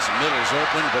juggles, middle's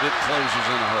open, but it closes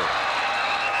in a hurry.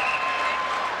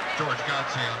 George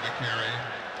Gotze on the carry.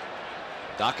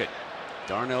 Dockett,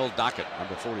 Darnell Dockett,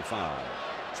 number 45,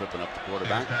 tripping up the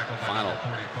quarterback. Final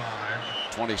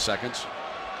 20 seconds.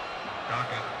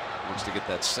 Dockett wants to get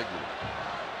that signal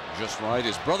just right.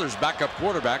 His brother's backup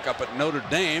quarterback up at Notre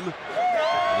Dame,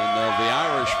 and the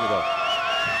Irish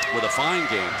with a fine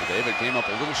game today, but came up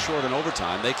a little short in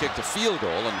overtime. They kicked a field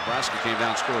goal, and Nebraska came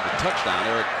down, scored a touchdown.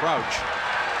 Eric Crouch.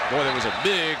 Boy, there was a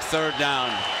big third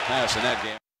down pass in that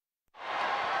game.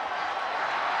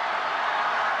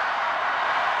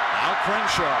 Now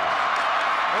Crenshaw.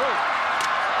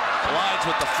 Collides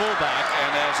with the fullback,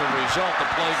 and as a result, the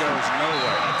play goes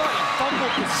nowhere. I thought he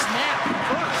fumbled the snap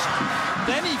first.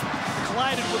 Then he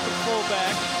collided with the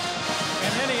fullback. And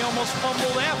then he almost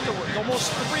fumbled afterwards,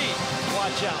 almost 3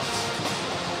 watch outs.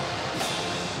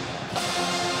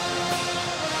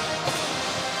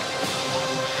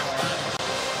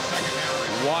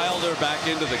 Wilder back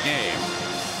into the game.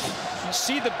 You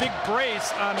see the big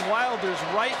brace on Wilder's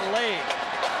right leg.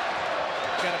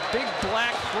 Got a big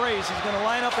black brace. He's going to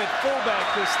line up at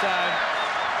fullback this time.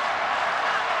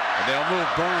 And they'll move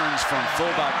Burns from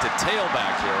fullback to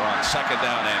tailback here on second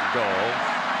down and goal.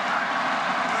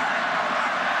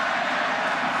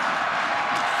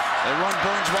 They run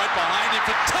Burns right behind him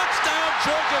for touchdown,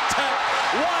 Georgia Tech.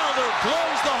 Wilder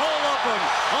blows the hole open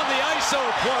on the ISO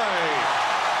play.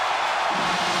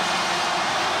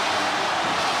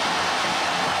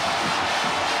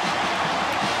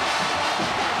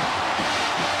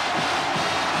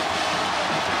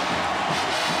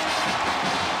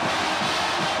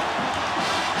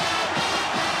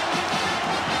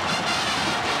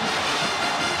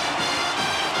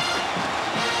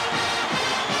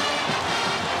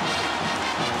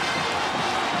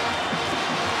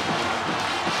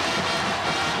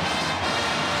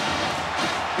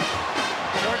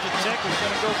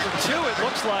 For 2, it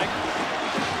looks like.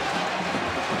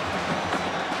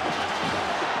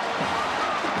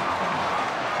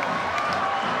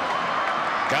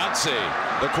 Gotze,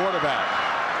 the quarterback.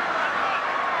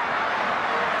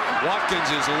 Watkins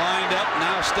is lined up,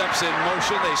 now steps in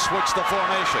motion. They switch the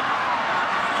formation.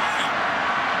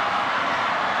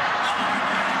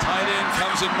 Tight end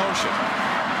comes in motion.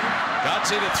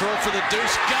 Gotze to throw for the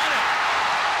deuce. Got it.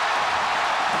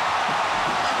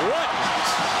 What?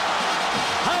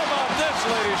 How about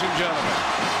and gentlemen.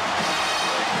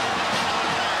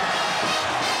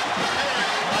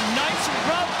 A nice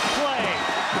rub play.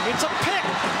 It's a pick.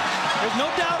 There's no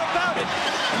doubt about it.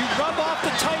 You rub off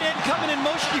the tight end coming in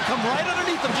motion. You come right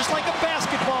underneath them, just like a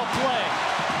basketball play.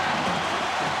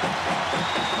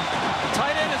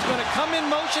 Tight end is going to come in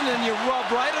motion, and you rub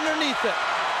right underneath it.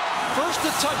 First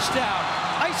a touchdown.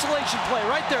 Isolation play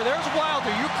right there. There's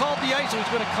Wilder. You called the iso.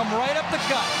 He's going to come right up the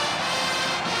gut.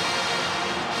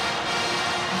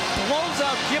 Blows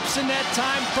out Gibson that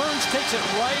time. Burns takes it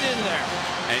right in there.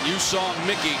 And you saw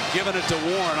Mickey giving it to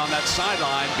Warren on that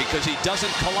sideline because he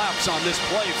doesn't collapse on this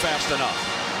play fast enough.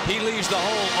 He leaves the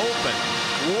hole open.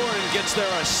 Warren gets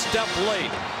there a step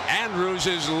late. Andrews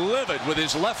is livid with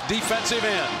his left defensive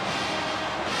end.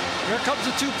 Here comes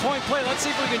the two-point play. Let's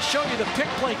see if we can show you the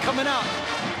pick play coming out.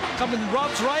 Coming,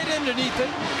 rubs right underneath it.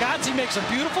 Godsey makes a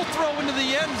beautiful throw into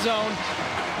the end zone.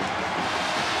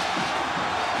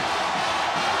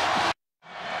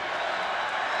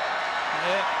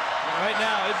 Right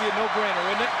now, it'd be a no-brainer,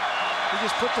 wouldn't it? You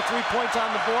just put the 3 points on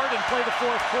the board and play the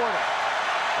fourth quarter.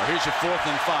 Well, here's your 4th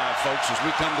and 5, folks, as we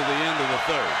come to the end of the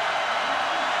third.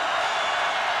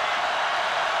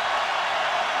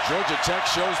 Georgia Tech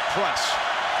shows press.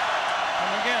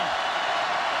 And again.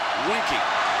 Winky.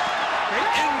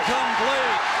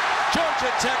 Incomplete.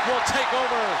 Georgia Tech will take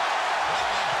over.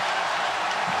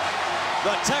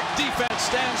 The Tech defense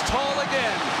stands tall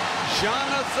again.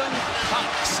 Jonathan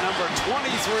Cox, number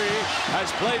 23, has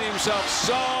played himself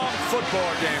some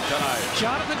football game tonight.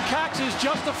 Jonathan Cox is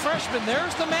just a freshman.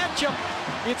 There's the matchup.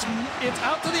 It's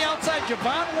out to the outside.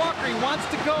 Javon Walker, he wants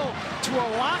to go to a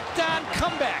lockdown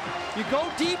comeback. You go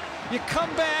deep, you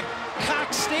come back.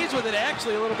 Cox stays with it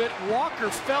actually a little bit. Walker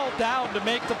fell down to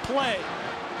make the play.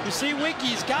 You see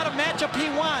Winky's got a matchup he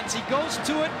wants. He goes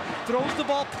to it, throws the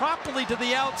ball properly to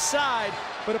the outside,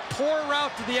 but a poor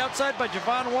route to the outside by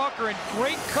Javon Walker and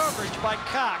great coverage by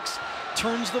Cox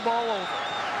turns the ball over.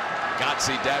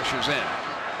 Godsey dashes in.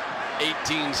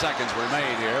 18 seconds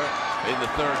remain here in the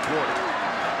third quarter.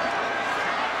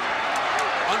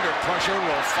 Under pressure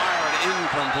will fire it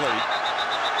incomplete.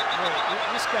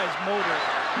 This guy's motor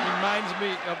reminds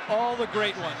me of all the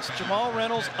great ones. Jamal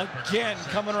Reynolds again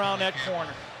coming around that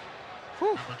corner.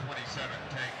 Whew.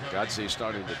 Godsey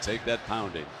starting to take that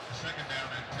pounding.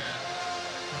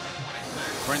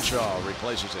 Crenshaw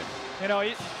replaces him. You know,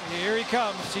 here he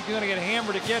comes. He's going to get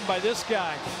hammered again by this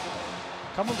guy.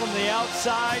 Coming from the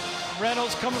outside.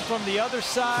 Reynolds coming from the other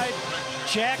side.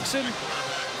 Jackson,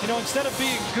 you know, instead of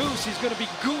being Goose, he's going to be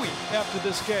gooey after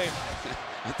this game.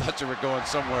 I thought you were going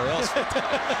somewhere else.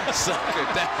 Second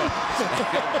down.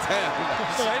 10.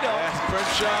 I know. And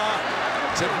Crenshaw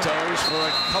tiptoes for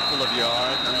a couple of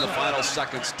yards, and the final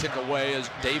seconds tick away as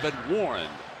David Warren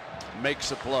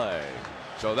makes a play.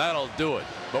 So that'll do it.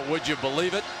 But would you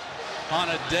believe it? On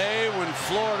a day when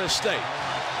Florida State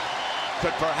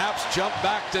could perhaps jump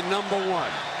back to number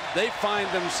 1, they find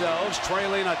themselves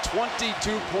trailing a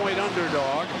 22-point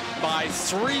underdog by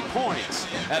 3 points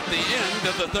at the end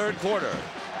of the third quarter.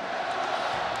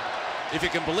 If you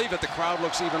can believe it, the crowd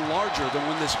looks even larger than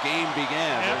when this game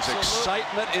began. There's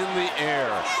excitement in the air.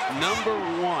 Number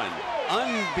 1,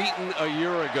 unbeaten a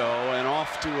year ago and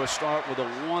off to a start with a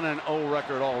 1-0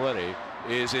 record already,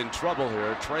 is in trouble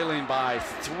here, trailing by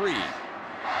 3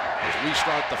 as we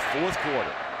start the fourth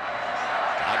quarter.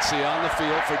 Godsey on the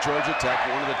field for Georgia Tech,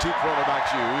 one of the 2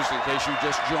 quarterbacks used in case you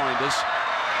just joined us.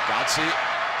 Godsey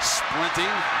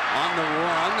sprinting on the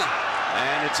run,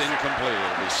 and it's incomplete.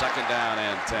 It'll be 2nd down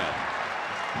and 10.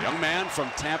 Young man from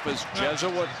Tampa's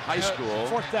Jesuit High School.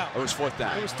 4th down. It was 4th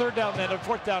down. It was 3rd down then,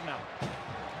 4th down now.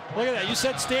 Look at that. You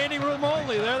said standing room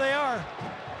only. There they are.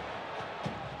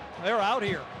 They're out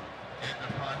here.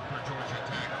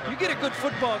 You get a good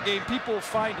football game, people will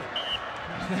find it.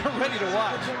 They're ready to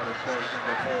watch.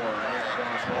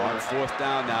 On 4th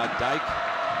down now, Dyke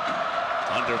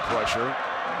under pressure.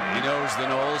 He knows the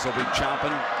Noles will be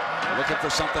chomping, looking for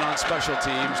something on special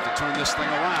teams to turn this thing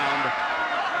around.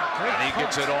 And he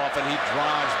gets it off, and he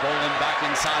drives Bolin back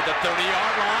inside the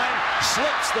 30-yard line,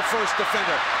 slips the first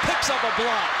defender, picks up a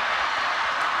block,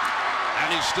 and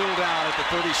he's still down at the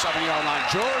 37-yard line.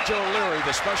 George O'Leary,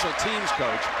 the special teams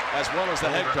coach, as well as the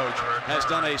head coach, has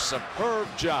done a superb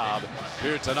job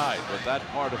here tonight with that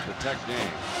part of the Tech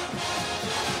game.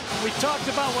 We talked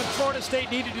about what Florida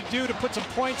State needed to do to put some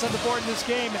points on the board in this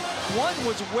game. One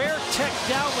was wear Tech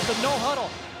down with a no huddle.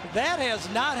 That has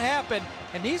not happened,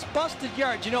 and these busted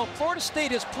yards, you know, Florida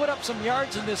State has put up some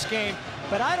yards in this game,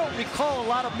 but I don't recall a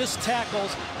lot of missed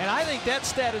tackles, and I think that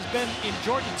stat has been in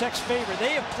Georgia Tech's favor.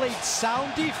 They have played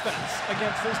sound defense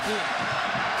against this team.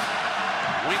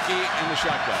 Winky in the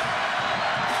shotgun.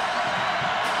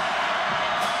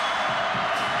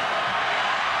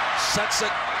 sets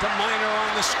it to Minor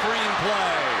on the screen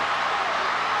play.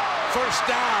 First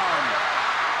down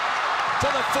to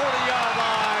the 40-yard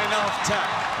line of Tech.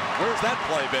 Where's that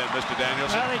play been, Mr.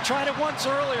 Danielson? Well, they tried it once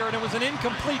earlier, and it was an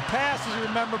incomplete pass, as you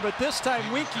remember, but this time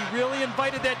Winky really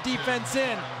invited that defense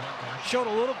in. Showed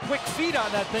a little quick feet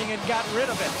on that thing and got rid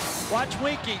of it. Watch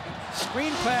Winky.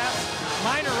 Screen pass.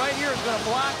 Minor right here is going to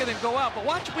block it and go out, but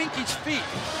watch Winky's feet.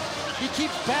 He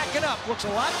keeps backing up. Looks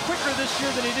a lot quicker this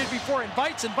year than he did before.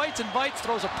 Invites,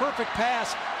 throws a perfect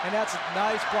pass, and that's a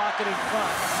nice blocking in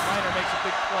front. Minor makes a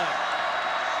big play.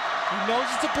 He knows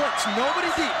it's a blitz. Nobody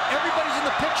deep. Everybody's in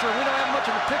the picture. We don't have much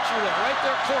of a picture there. Right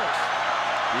there close.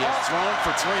 He has thrown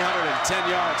for 310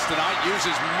 yards tonight.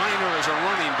 Uses Minor as a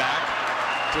running back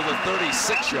to the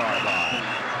 36-yard line.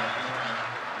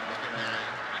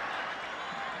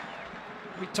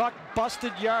 We talked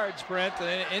busted yards, Brent,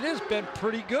 and it has been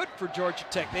pretty good for Georgia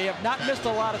Tech. They have not missed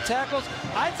a lot of tackles.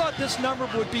 I thought this number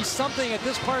would be something at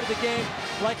this part of the game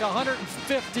like 150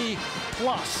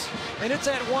 plus, and it's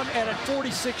at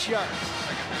 46 yards.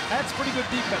 That's pretty good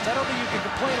defense. I don't think you can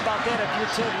complain about that if you're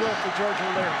Ted Wilf for Georgia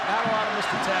O'Leary. Not a lot of missed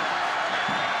tackles.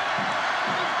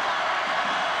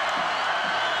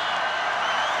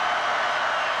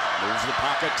 Moves the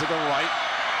pocket to the right.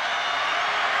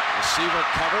 Receiver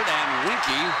covered, and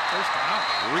Winky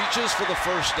reaches for the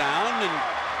first down and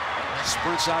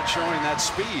sprints out, showing that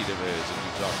speed of his that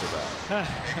you talked about.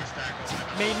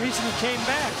 Main reason he came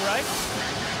back, right?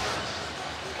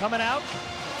 Coming out,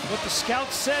 what the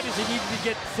scouts said is he needed to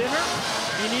get thinner.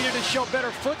 He needed to show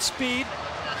better foot speed.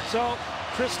 So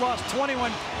Chris lost 15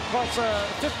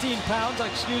 pounds, and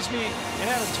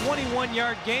had a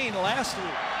 21-yard gain last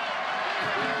week.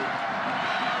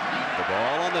 The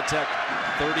ball on the Tech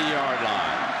 30-yard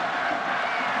line.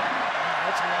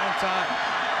 That's a long time.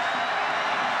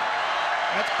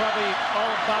 That's probably all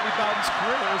of Bobby Bowden's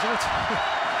career, isn't it?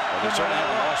 Well, they certainly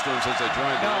haven't lost to him since they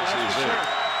joined the FSU. Sure.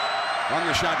 Run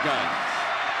the shotgun.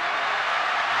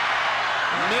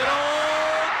 Middle,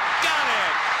 got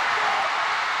it.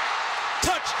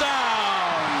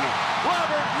 Touchdown,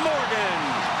 Robert Morgan.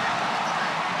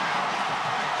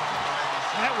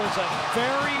 That was a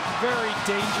very, very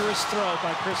dangerous throw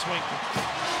by Chris Winky.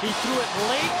 He threw it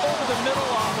late over the middle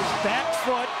off his back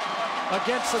foot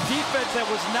against a defense that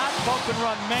was not bump and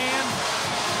run man.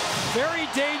 Very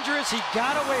dangerous. He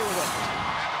got away with it.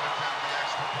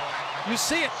 You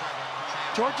see it.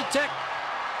 Georgia Tech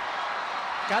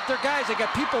got their guys. They got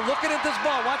people looking at this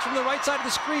ball. Watch from the right side of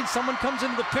the screen. Someone comes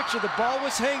into the picture. The ball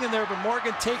was hanging there, but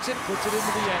Morgan takes it, puts it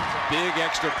into the end zone. Big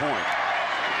extra point.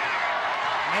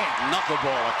 Man.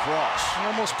 Knuckleball across. He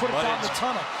almost put it down the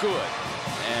tunnel. Good.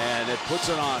 And it puts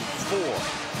it on 4.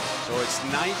 So it's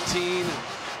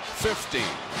 19-15.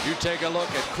 You take a look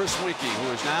at Chris Winky,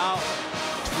 who is now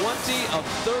 20 of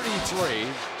 33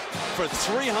 for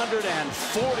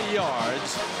 340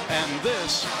 yards. And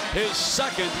this, his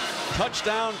second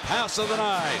touchdown pass of the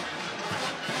night.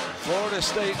 Florida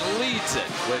State leads it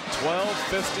with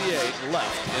 12:58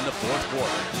 left in the fourth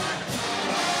quarter.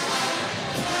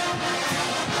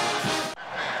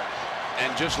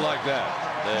 And just like that,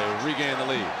 they regain the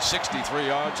lead. 63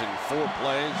 yards in 4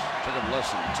 plays. Took them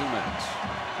less than 2 minutes.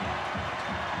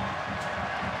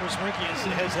 Chris Winky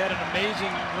has had an amazing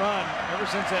run ever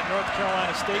since that North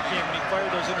Carolina State game when he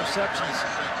fired those interceptions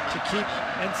to keep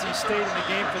NC State in the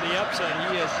game for the upset.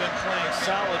 He has been playing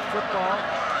solid football,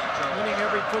 winning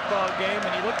every football game,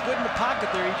 and he looked good in the pocket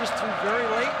there. He just threw very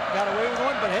late, got away with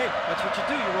one, but hey, that's what you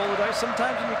do. You roll the dice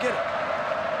sometimes and you get it.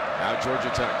 Now Georgia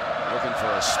Tech looking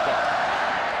for a spark.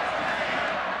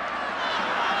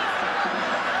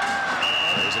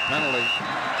 There's a penalty.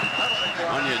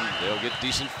 Onion, they'll get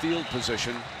decent field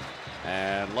position.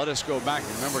 And let us go back.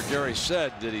 Remember, Gary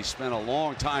said that he spent a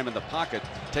long time in the pocket.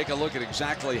 Take a look at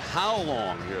exactly how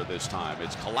long here this time.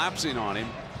 It's collapsing on him.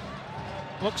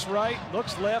 Looks right,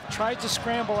 looks left, tries to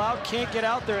scramble out, can't get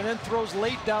out there, and then throws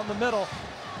late down the middle.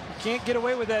 You can't get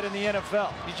away with that in the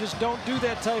NFL. You just don't do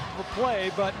that type of a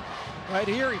play, but right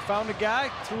here he found a guy,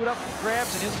 threw it up for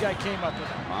grabs, and his guy came up with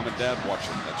it. Mom and Dad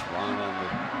watching. That's Ron on the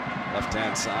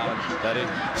left-hand side. That in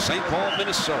St. Paul,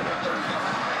 Minnesota.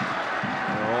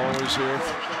 They're always here.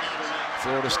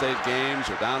 Florida State games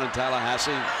or down in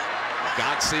Tallahassee.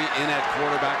 Gotze in at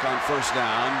quarterback on first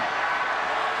down.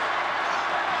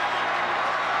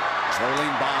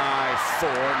 Trailing by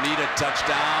 4, need a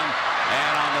touchdown.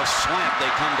 And on the slant, they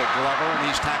come to Glover, and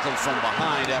he's tackled from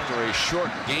behind after a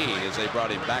short gain as they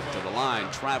brought him back to the line.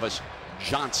 Travis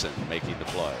Johnson making the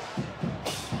play.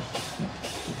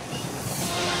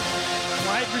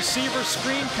 Wide receiver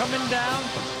screen coming down.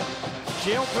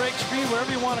 Jailbreak screen,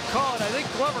 whatever you want to call it. I think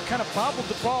Glover kind of bobbled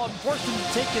the ball and forced him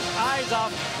to take his eyes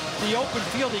off the open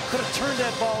field, he could have turned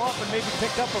that ball up and maybe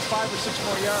picked up a 5 or 6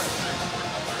 more yards.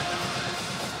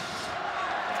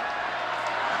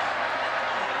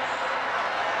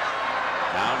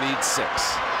 Now needs 6.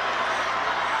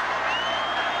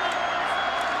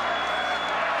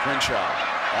 Crenshaw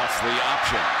off the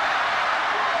option.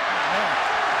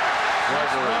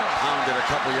 Gregory pounded a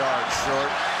couple yards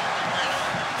short.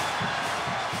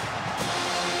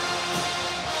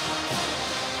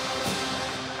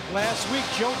 Last week,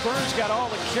 Joe Burns got all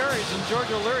the carries, and George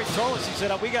O'Leary told us, he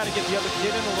said, we got to get the other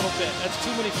kid in a little bit. That's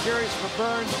too many carries for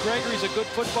Burns. Gregory's a good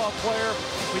football player.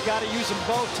 We got to use them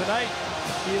both tonight.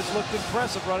 He has looked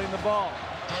impressive running the ball.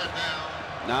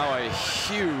 Now a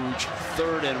huge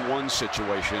 3rd and 1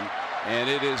 situation,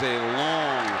 and it is a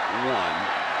long one.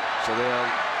 So they'll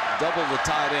double the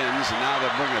tight ends, and now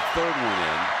they'll bring a 3rd one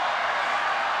in.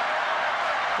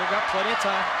 They've got plenty of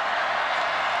time.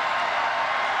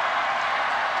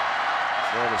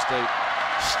 Florida State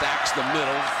stacks the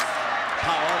middle.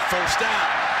 Powell, first down.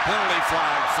 Penalty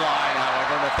flag flying,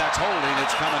 however, and if that's holding,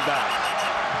 it's coming back.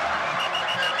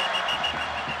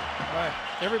 Right.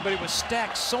 Everybody was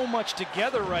stacked so much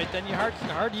together right then, you hard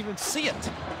to even see it.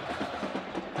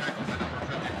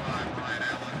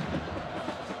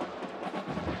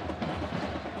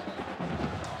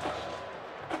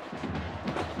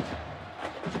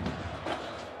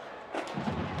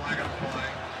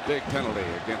 Big penalty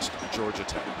against Georgia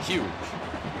Tech. Huge.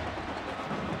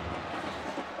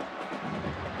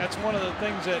 That's one of the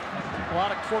things that a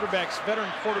lot of quarterbacks, veteran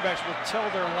quarterbacks, will tell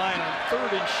their line on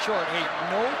 3rd and short. Hey,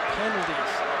 no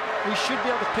penalties. We should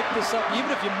be able to pick this up. Even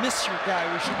if you miss your guy,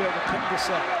 we should be able to pick this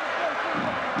up.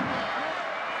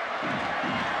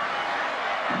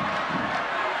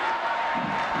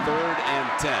 3rd and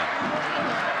 10.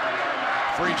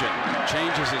 Friedgen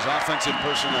changes his offensive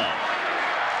personnel.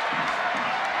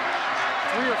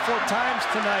 3 or 4 times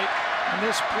tonight in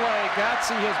this play,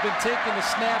 Gotze has been taking the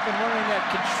snap and running that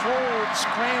controlled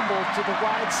scramble to the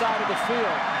wide side of the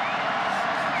field.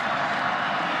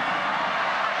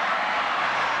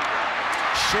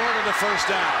 Short of the first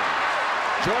down.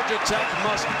 Georgia Tech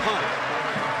must punt.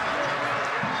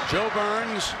 Joe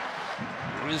Burns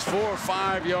is 4 or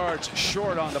 5 yards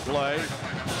short on the play.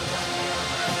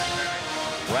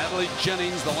 Bradley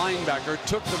Jennings, the linebacker,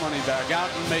 took the running back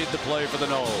out and made the play for the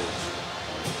Noles.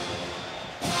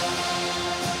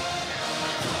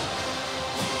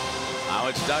 Now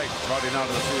it's Dyke trotting out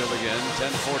of the field again.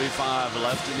 10:45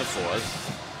 left in the 4th.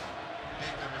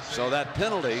 So that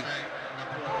penalty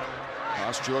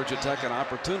cost Georgia Tech an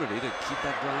opportunity to keep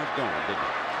that drive going, didn't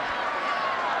it?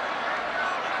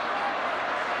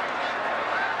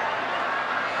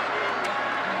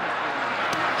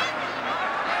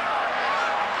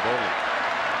 Bowling.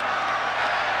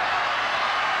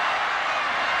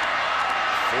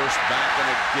 Forced back, and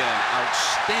again,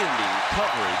 outstanding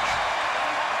coverage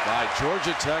by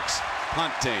Georgia Tech's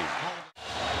punt team.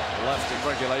 Left in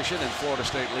regulation, and Florida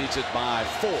State leads it by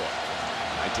 4.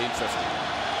 1950.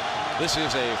 This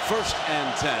is a 1st and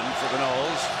 10 for the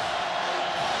Noles.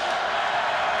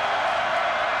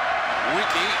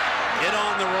 Winky hit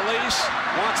on the release.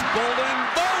 Wants Bolden.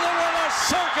 Bolden with a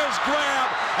circus grab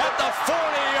at the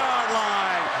 40-yard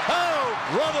line. Oh,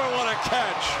 brother, what a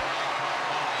catch.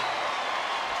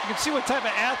 You can see what type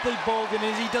of athlete Bolden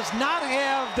is. He does not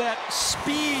have that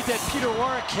speed that Peter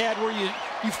Warwick had, where you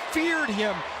feared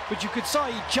him, but you could saw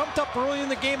he jumped up early in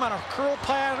the game on a curl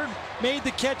pattern, made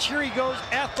the catch. Here he goes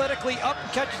athletically up,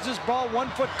 catches his ball 1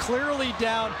 foot clearly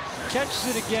down, catches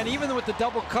it again. Even with the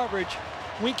double coverage,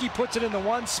 Winky puts it in the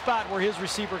one spot where his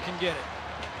receiver can get it.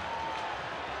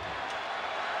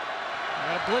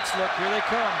 Got a blitz look. Here they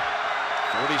come.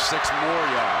 46 more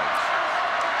yards.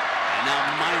 And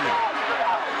now Minor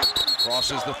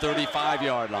crosses the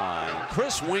 35-yard line.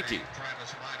 Chris Winky,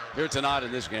 here tonight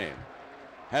in this game,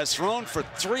 has thrown for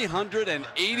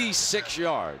 386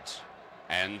 yards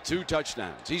and 2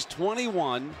 touchdowns. He's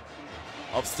 21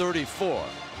 of 34.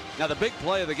 Now, the big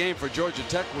play of the game for Georgia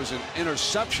Tech was an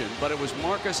interception, but it was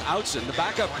Marcus Outson, the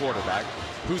backup quarterback,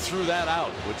 who threw that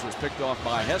out, which was picked off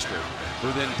by Hester,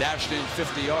 who then dashed in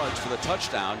 50 yards for the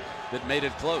touchdown that made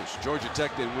it close. Georgia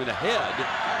Tech then went ahead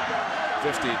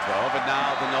 15-12, and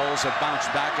now the Noles have bounced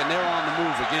back, and they're on the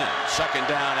move again. 2nd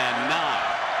down and 9.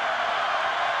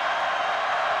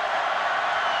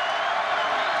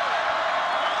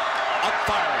 Up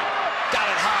firing, got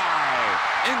it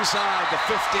high, inside the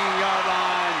 15-yard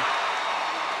line.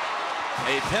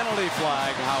 A penalty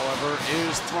flag, however,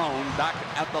 is thrown back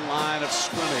at the line of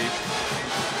scrimmage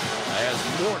as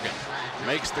Morgan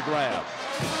makes the grab.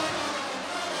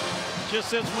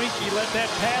 just as Winky let that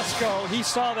pass go, he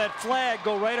saw that flag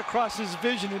go right across his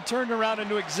vision and turned around and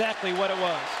knew exactly what it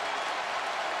was.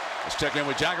 Let's check in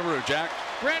with Jackaroo. Jack.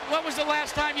 Brent, what was the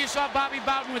last time you saw Bobby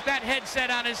Bowden with that headset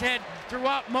on his head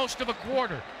throughout most of a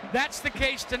quarter? That's the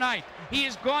case tonight. He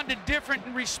has gone to different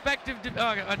and respective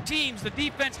teams, the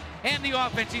defense and the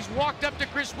offense. He's walked up to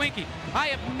Chris Winky. I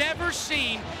have never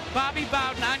seen Bobby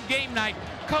Bowden on game night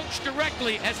coach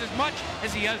directly as much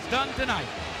as he has done tonight.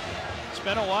 It's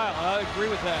been a while. I agree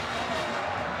with that.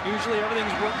 Usually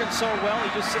everything's working so well,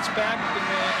 he just sits back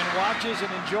and watches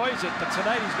and enjoys it. But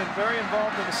tonight he's been very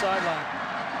involved on the sideline.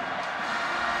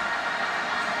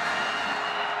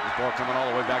 The ball coming all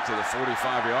the way back to the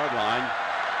 45-yard line.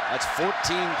 That's 14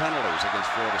 penalties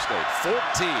against Florida State. 14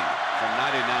 from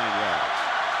 99 yards.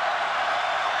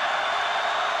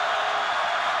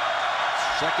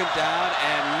 Second down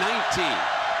and 19.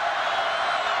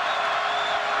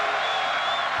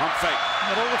 Pump fake.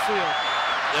 Middle of the field.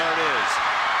 There it is.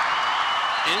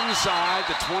 Inside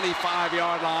the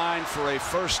 25-yard line for a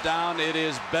first down. It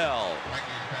is Bell.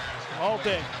 All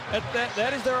day.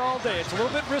 That is there all day. It's a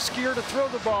little bit riskier to throw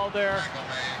the ball there,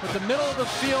 but the middle of the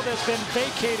field has been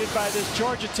vacated by this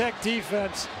Georgia Tech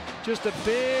defense. Just a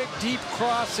big, deep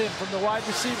cross in from the wide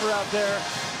receiver out there.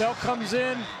 Bell comes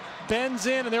in, bends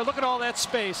in, and they're looking at all that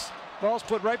space. Ball's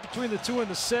put right between the 2 and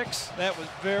the 6. That was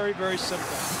very, very simple.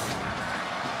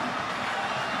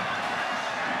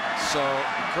 So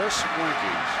Chris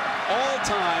Winky's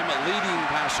all-time leading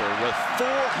passer with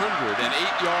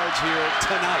 408 yards here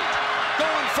tonight.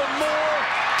 Going for more,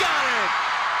 got it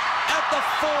at the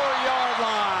 4-yard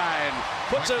line.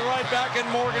 Puts it right back in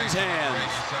Morgan's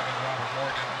hands.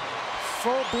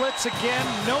 Full blitz again,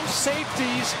 no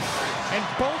safeties, and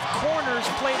both corners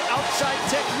played outside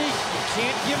technique. You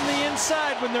can't give them the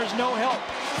inside when there's no help.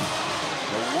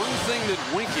 The one thing that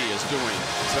Winky is doing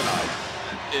tonight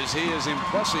is he is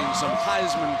impressing some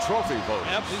Heisman Trophy voters.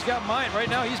 Yep, he's got mine. Right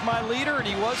now he's my leader, and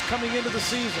he was coming into the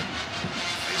season.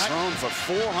 He's thrown for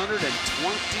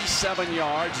 427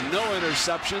 yards, no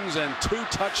interceptions, and 2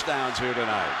 touchdowns here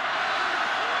tonight.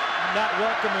 I'm not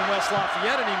welcome in West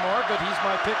Lafayette anymore, but he's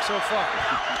my pick so far.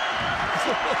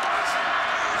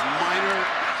 He's minor,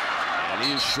 and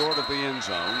he is short of the end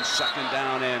zone. Second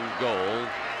down and goal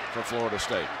for Florida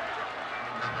State.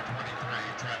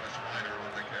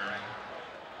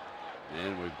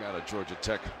 And we've got a Georgia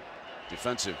Tech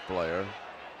defensive player,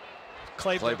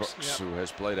 Claybrooks, yep, who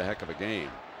has played a heck of a game.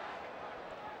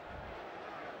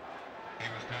 He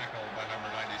was tackled by number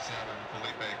 97,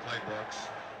 Felipe Claybrooks,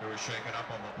 who was shaken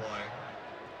up on the play.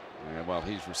 And while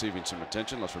he's receiving some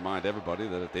attention, let's remind everybody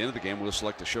that at the end of the game, we'll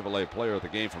select a Chevrolet player of the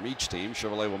game from each team.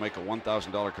 Chevrolet will make a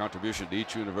 $1,000 contribution to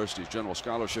each university's general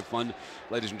scholarship fund.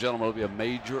 Ladies and gentlemen, it'll be a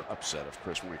major upset if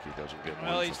Chris Winky doesn't get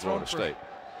one for Florida State.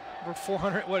 Over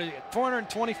 400, what is it?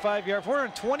 425 yards,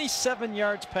 427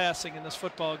 yards passing in this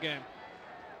football game.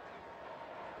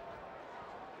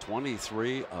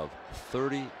 23 of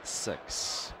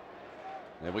 36.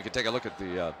 And we can take a look at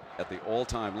the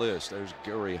all-time list. There's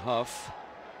Gary Huff,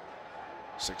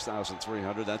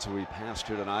 6,300. That's who he passed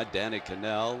here tonight. Danny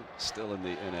Cannell, still in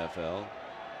the NFL.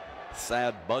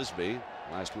 Thad Busby,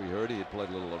 last we heard, he had played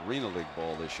a little Arena League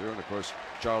ball this year. And of course,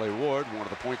 Charlie Ward, one of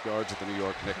the point guards at the New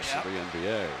York Knicks of the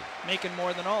NBA. Making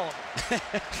more than all of them.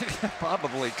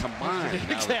 Probably combined,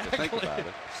 now that you think about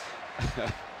it.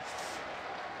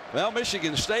 Well,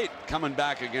 Michigan State coming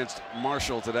back against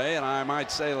Marshall today, and I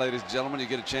might say, ladies and gentlemen, you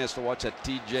get a chance to watch that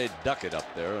T.J. Duckett up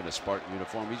there in a Spartan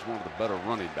uniform. He's one of the better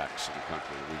running backs in the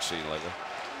country that we've seen lately.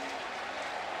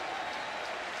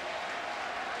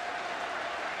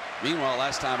 Meanwhile,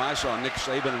 last time I saw Nick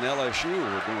Saban and LSU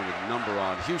were doing a number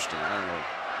on Houston. I don't know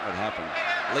what happened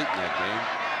late in that game.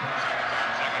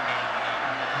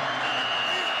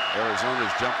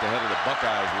 Arizona's jumped ahead of the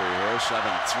Buckeyes here,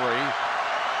 7-3.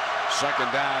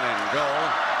 Second down and goal.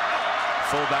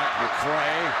 Fullback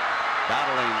McCray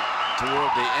battling toward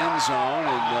the end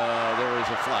zone, and there is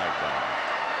a flag down.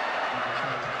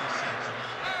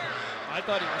 I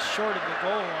thought he was short of the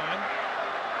goal line.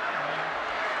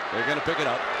 They're going to pick it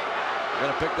up. They're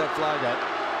going to pick that flag up.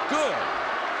 Good.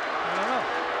 I don't know.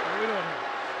 What are we doing here?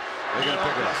 They're going to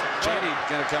pick it up. Cheney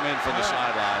going to come in from the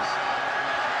sideline.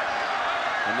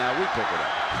 And now we pick it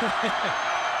up.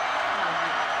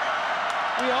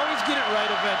 We always get it right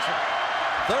eventually.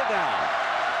 Third down.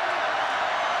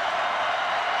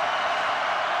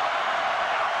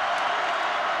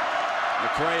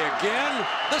 McCray again.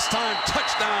 This time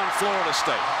touchdown Florida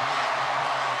State.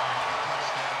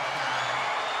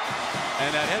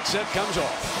 And that headset comes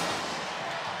off.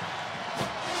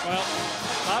 Well,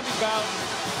 Bobby Bowden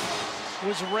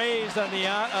was raised on the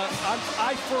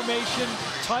I formation,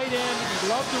 tight end. He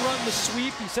loved to run the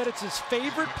sweep. He said it's his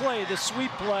favorite play, the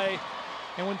sweep play.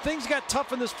 And when things got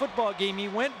tough in this football game, he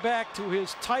went back to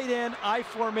his tight end I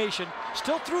formation,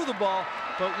 still threw the ball,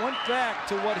 but went back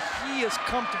to what he is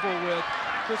comfortable with.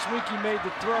 This week he made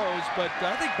the throws, but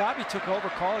I think Bobby took over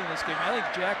calling this game. I think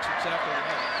Jack's exactly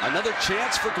right. Another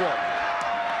chance for Gordon.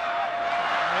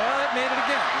 Well, it made it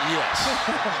again. Yes.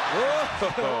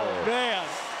 Oh, man.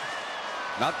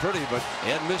 Not pretty, but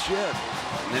he hadn't missed yet.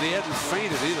 And he hadn't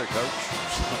fainted either, Coach.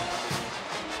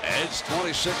 It's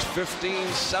 26-15,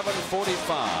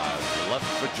 7:45 left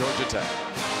for Georgia Tech.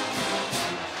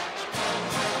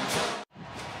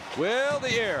 Well,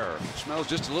 the air smells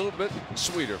just a little bit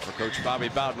sweeter for Coach Bobby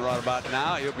Bowden right about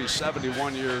now. He'll be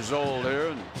 71 years old here,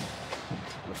 and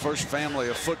the first family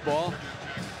of football.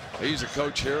 He's a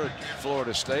coach here at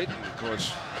Florida State. And of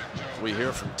course, we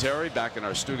hear from Terry back in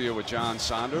our studio with John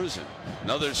Saunders, and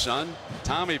another son,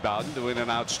 Tommy Bowden, doing an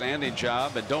outstanding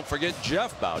job. And don't forget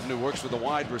Jeff Bowden, who works with the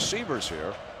wide receivers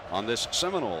here on this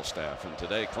Seminole staff. And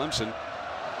today, Clemson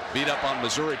beat up on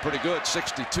Missouri pretty good,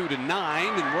 62-9,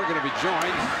 and we're going to be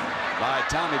joined by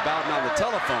Tommy Bowden on the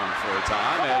telephone for a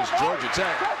time as Georgia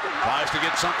Tech tries to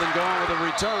get something going with a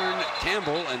return.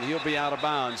 Campbell, and he'll be out of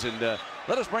bounds. And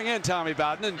let us bring in Tommy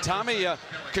Bowden. And Tommy,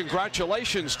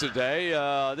 congratulations today.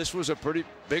 This was a pretty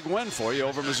big win for you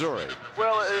over Missouri.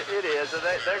 Well, it is.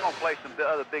 They're going to play some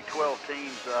other Big 12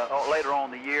 teams later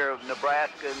on in the year,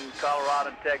 Nebraska and Colorado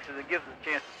and Texas. It gives us a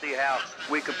chance to see how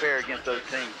we compare against those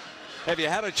teams. Have you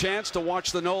had a chance to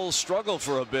watch the Noles struggle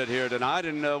for a bit here tonight,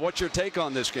 and what's your take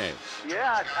on this game?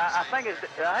 Yeah, I think it's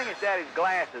Daddy's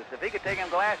glasses. If he could take him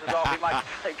glasses off, he might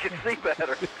could see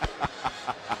better.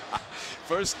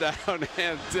 First down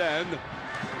and 10.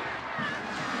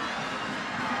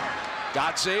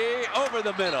 Gotze over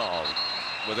the middle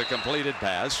with a completed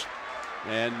pass.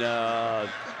 And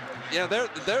yeah,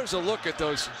 there's a look at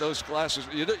those glasses.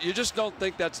 You just don't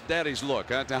think that's Daddy's look,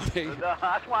 huh, Tommy?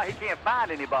 That's why he can't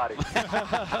find anybody.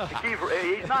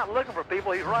 He's not looking for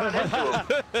people. He's running into them.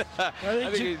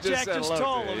 I think Jack just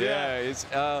told him. Yeah. He's,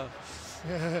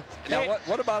 now,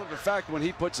 what about the fact when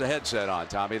he puts the headset on,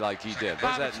 Tommy, like he did?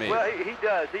 What does that mean? Well, he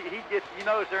does. He gets. You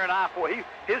notice they're in I-4.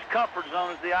 His comfort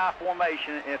zone is the I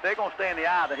formation. And if they're going to stay in the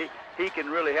I, then he can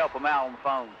really help them out on the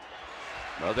phone.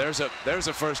 Well, there's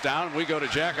a first down. We go to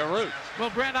Jack Arute. Well,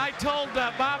 Brent, I told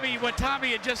Bobby what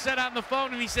Tommy had just said on the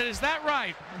phone, and he said, "Is that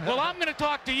right?" Well, I'm going to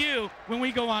talk to you when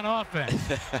we go on offense.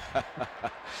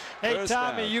 Hey, First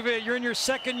Tommy, down. you're in your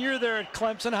second year there at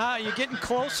Clemson. How are you getting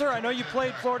closer? I know you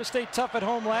played Florida State tough at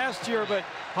home last year, but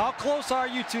how close are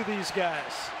you to these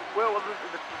guys? Well,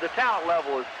 the talent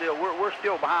level is still, we're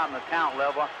still behind the talent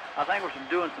level. I think we're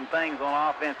doing some things on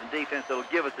offense and defense that will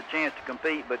give us a chance to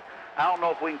compete, but I don't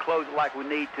know if we can close it like we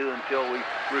need to until we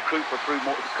recruit for a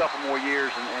couple more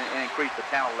years and increase the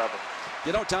talent level.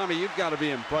 You know, Tommy, you've got to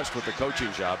be impressed with the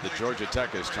coaching job that Georgia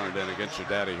Tech has turned in against your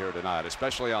daddy here tonight,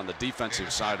 especially on the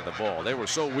defensive side of the ball. They were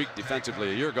so weak defensively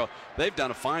a year ago. They've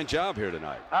done a fine job here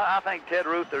tonight. I think Ted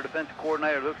Ruth, their defensive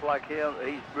coordinator, looks like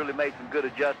he's really made some good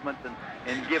adjustments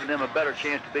and given them a better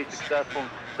chance to be successful.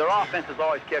 Their offense has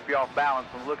always kept you off balance,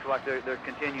 and it looks like they're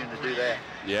continuing to do that.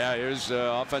 Yeah, here's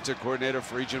offensive coordinator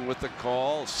Friedgen with the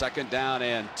call. Second down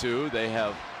and 2. They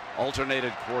have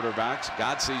alternated quarterbacks.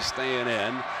 Gotze staying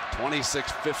in.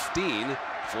 26-15.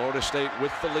 Florida State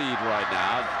with the lead right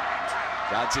now.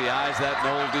 Gotze eyes that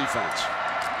Nole defense.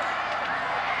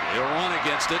 They'll run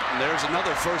against it, and there's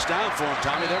another first down for him,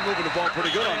 Tommy. They're moving the ball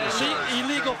pretty good on this side.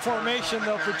 Illegal formation,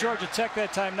 though, for Georgia Tech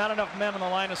that time. Not enough men on the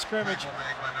line of scrimmage.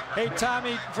 Hey,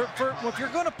 Tommy, if you're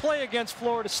going to play against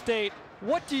Florida State,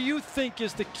 what do you think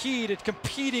is the key to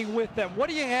competing with them? What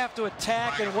do you have to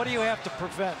attack, and what do you have to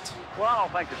prevent? Well, I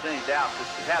don't think there's any doubt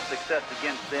that to have success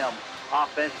against them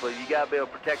offensively, you got to be able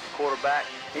to protect the quarterback,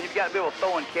 and you've got to be able to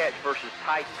throw and catch versus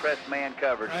tight press man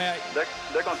coverage.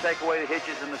 They're going to take away the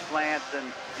hitches and the slants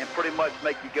and pretty much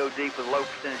make you go deep with low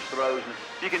percentage throws. And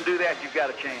if you can do that, you've got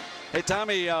a chance. Hey,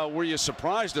 Tommy, were you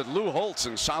surprised at Lou Holtz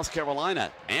in South Carolina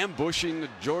ambushing the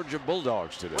Georgia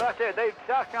Bulldogs today? Well, I tell you,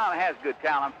 South Carolina has good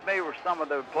talent. I'm familiar with some of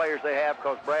the players they have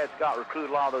because Brad Scott recruited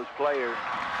a lot of those players.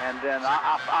 And then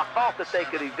I thought that they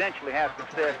could eventually have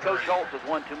success. Coach Holtz has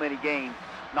won too many games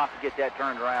not to get that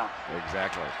turned around.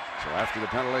 Exactly. So after the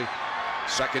penalty,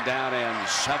 second down and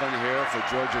 7 here for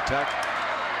Georgia Tech.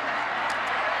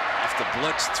 Off the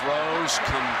blitz, throws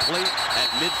complete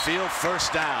at midfield,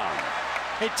 first down.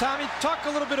 Hey, Tommy, talk a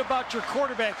little bit about your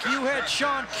quarterback. You had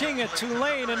Sean King at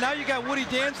Tulane, and now you got Woody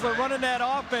Dantzler running that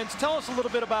offense. Tell us a little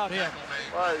bit about him.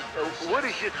 Well,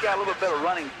 Woody's just got a little bit better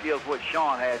running skills what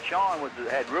Sean had. Sean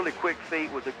had really quick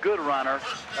feet, was a good runner,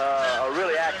 a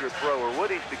really accurate thrower.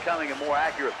 Woody's becoming a more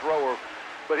accurate thrower,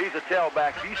 but he's a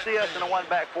tailback. If you see us in a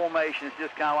one-back formation, it's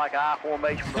just kind of like an I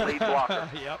formation with the lead blocker.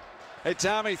 Yep. Hey,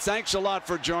 Tommy, thanks a lot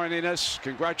for joining us.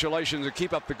 Congratulations, and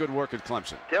keep up the good work at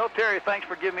Clemson. Tell Terry thanks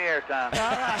for giving me airtime.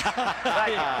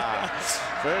 Thank you.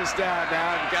 First down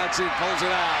now, and Godsey pulls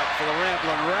it out for the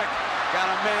Ramblin' Wreck.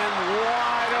 Got a man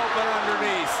wide open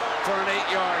underneath for an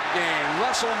 8-yard gain.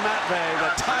 Russell Matvey,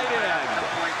 the tight end.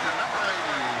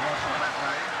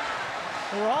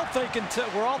 We're all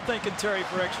thinking Terry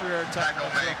for extra airtime.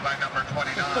 Tackle made by number 29,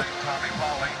 Tommy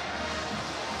Pauly.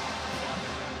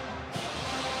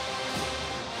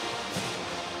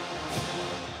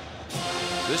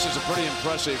 This is a pretty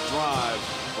impressive drive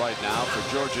right now for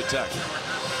Georgia Tech.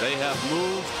 They have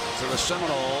moved to the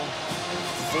Seminole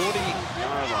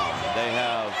 40-yard line. They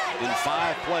have, in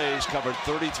 5 plays, covered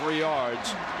 33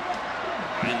 yards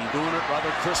and doing it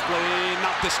rather crisply.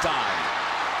 Not this time.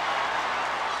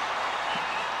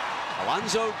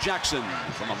 Alonzo Jackson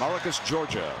from Americus,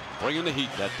 Georgia, bringing the heat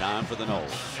that time for the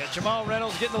Noles. Yeah, Jamal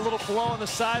Reynolds getting a little blow on the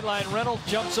sideline. Reynolds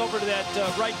jumps over to that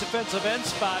right defensive end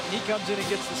spot, and he comes in and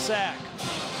gets the sack.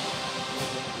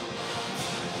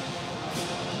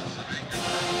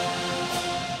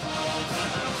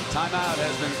 Timeout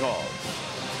has been called.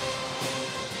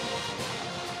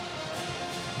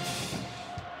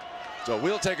 So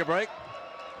we'll take a break.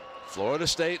 Florida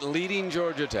State leading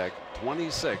Georgia Tech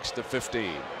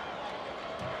 26-15.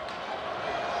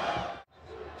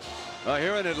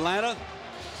 Here in Atlanta,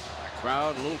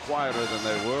 crowd a little quieter than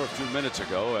they were a few minutes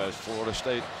ago as Florida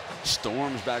State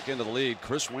storms back into the lead.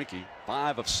 Chris Winkie,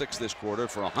 5 of 6 this quarter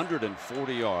for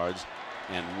 140 yards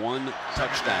and 1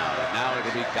 touchdown. And now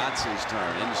it'll be Godsey's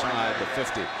turn inside the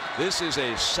 50. This is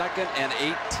a 2nd and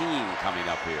 18 coming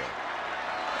up here.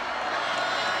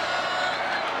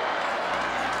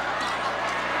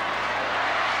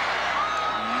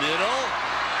 Middle.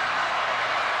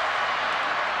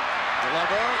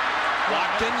 Glover.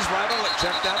 Watkins, right?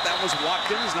 Checked out. That was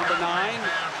Watkins, number 9.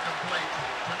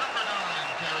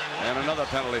 And another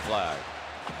penalty flag.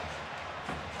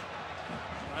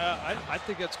 I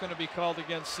think that's going to be called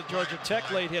against the Georgia Tech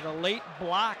late hit. A late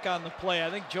block on the play. I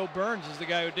think Joe Burns is the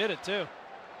guy who did it, too.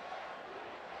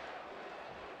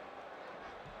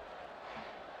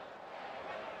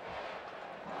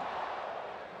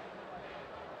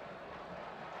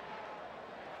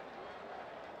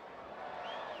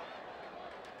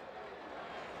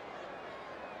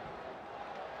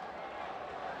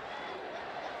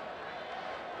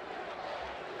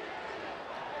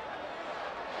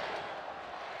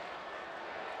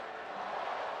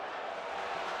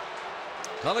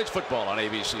 College football on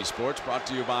ABC Sports, brought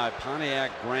to you by Pontiac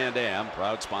Grand Am,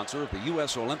 proud sponsor of the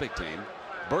U.S. Olympic team.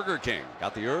 Burger King,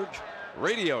 got the urge?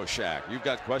 Radio Shack, you've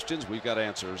got questions, we've got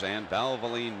answers. And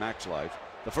Valvoline Max Life,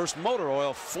 the first motor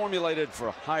oil formulated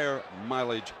for higher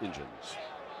mileage engines.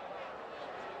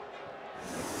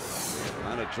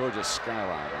 Atlanta, Georgia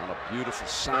skyline on a beautiful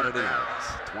Saturday night.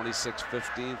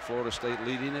 26-15, Florida State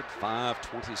leading it,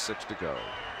 5:26 to go.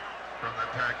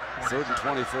 3rd and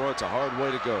 24. It's a hard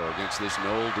way to go against this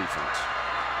Nole defense.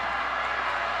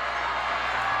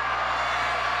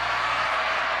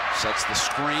 Sets the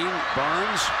screen.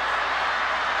 Burns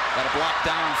got a block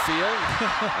downfield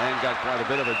and got quite a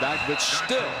bit of it back, but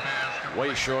still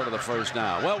way short of the first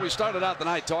down. Well, we started out the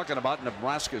night talking about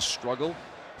Nebraska's struggle,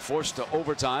 forced to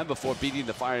overtime before beating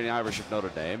the Fighting Irish of Notre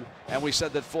Dame, and we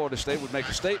said that Florida State would make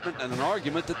a statement and an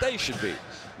argument that they should be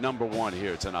 #1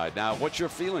 here tonight. Now, what's your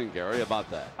feeling, Gary, about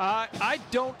that? I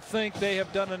don't think they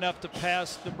have done enough to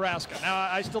pass Nebraska. Now,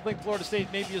 I still think Florida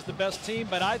State maybe is the best team,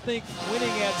 but I think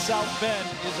winning at South Bend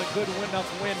is a good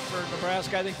enough win for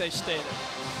Nebraska. I think they stay there.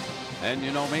 And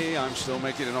you know me, I'm still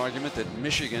making an argument that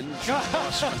Michigan should draw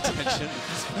some attention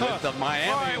with the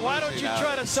Miami. All right, why don't you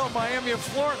try to sell Miami of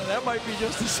Florida? That might be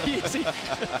just as easy.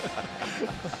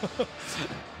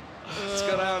 Let's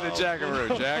go down to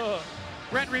Jackaroo, Jack.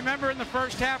 Brent, remember in the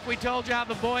first half we told you how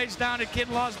the boys down at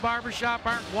Kinlaw's Barbershop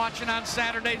aren't watching on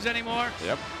Saturdays anymore?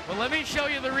 Yep. Well, let me show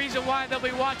you the reason why they'll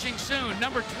be watching soon.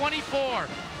 Number 24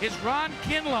 is Ron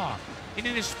Kinlaw. And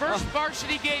in his first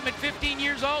varsity game at 15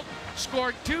 years old,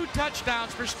 scored 2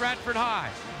 touchdowns for Stratford High.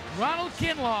 Ronald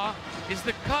Kinlaw is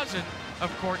the cousin of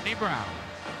Courtney Brown.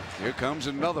 Here comes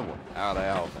another one out of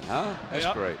Alvin, huh? That's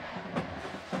great.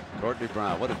 Courtney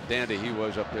Brown, what a dandy he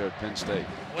was up there at Penn State.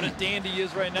 What a dandy he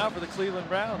is right now for the Cleveland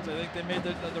Browns. I think they made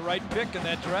the right pick in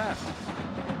that draft.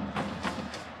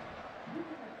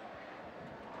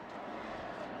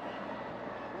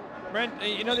 Brent,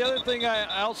 you know, the other thing I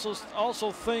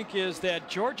also think is that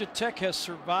Georgia Tech has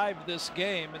survived this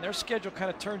game, and their schedule kind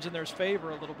of turns in their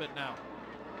favor a little bit now.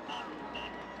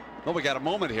 Well, we got a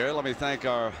moment here. Let me thank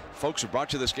our folks who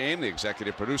brought you this game. The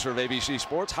executive producer of ABC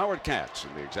Sports, Howard Katz,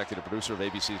 and the executive producer of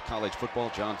ABC College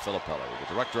Football, John Filippelli.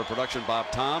 The director of production,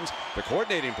 Bob Toms. The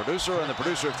coordinating producer and the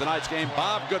producer of tonight's game,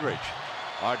 Bob Goodrich.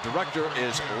 Our director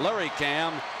is Larry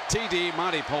Cam. TD,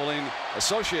 Monty Poling.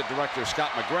 Associate director, Scott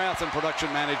McGrath. And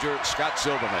production manager, Scott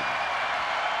Silverman.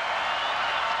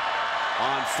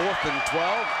 On 4th and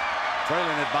 12,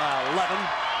 trailing it by 11.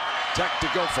 Tech to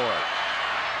go for it.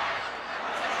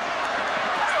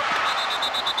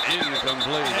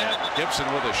 Incomplete. Yeah. Gibson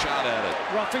with a shot at it.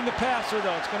 Roughing the passer,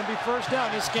 though. It's going to be first down.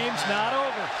 This game's not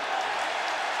over.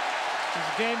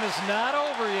 This game is not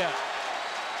over yet.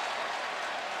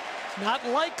 It's not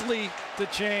likely to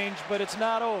change, but it's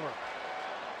not over.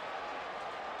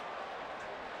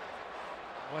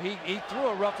 Well, he threw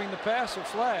a roughing the passer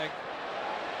flag.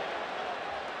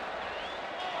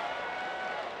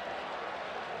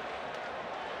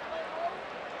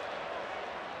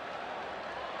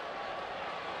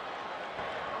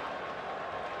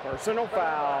 Personal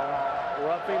foul,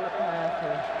 roughing the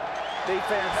passer.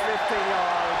 Defense 15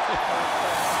 yards.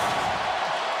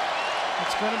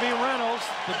 It's going to be Reynolds.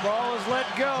 The ball is let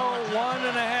go.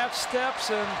 1.5 steps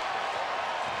and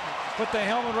put the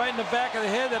helmet right in the back of the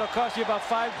head. That'll cost you about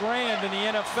 $5 grand in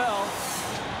the NFL.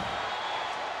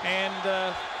 And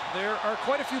there are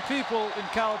quite a few people in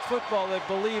college football that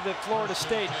believe that Florida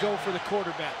State go for the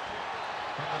quarterback.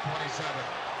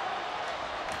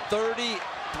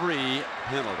 33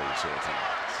 penalties here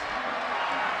tonight.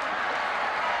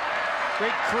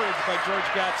 Great courage by George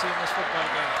Gotze in this football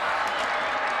game.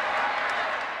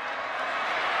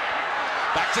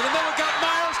 Back to the middle, got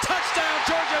Myers, touchdown,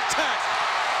 Georgia Tech.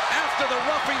 After the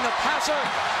roughing the passer,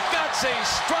 Gotze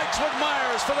strikes with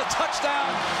Myers for the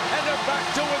touchdown, and they're back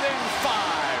to within 5.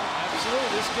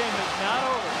 Absolutely, this game is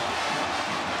not over.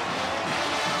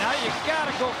 Now you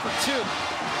gotta go for 2.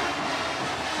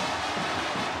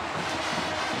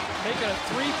 Make it a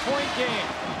 3-point game.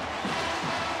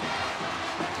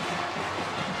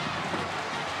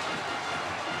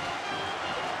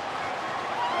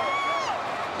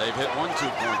 They've hit 1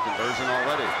 2-point conversion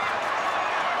already.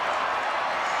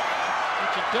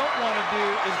 What you don't want to do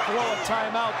is blow a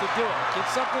timeout to do it. Get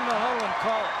something to huddle and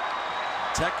call it.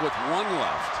 Tech with 1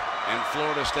 left, and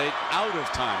Florida State out of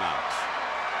timeouts.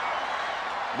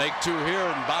 Make 2 here,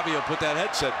 and Bobby will put that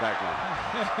headset back on.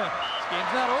 This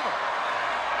game's not over.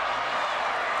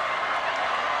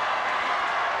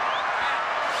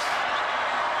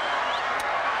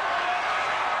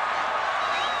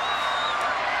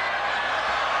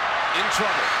 In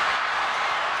trouble.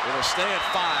 It'll stay at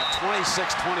 5,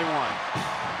 26-21.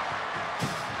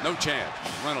 No chance.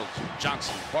 Reynolds,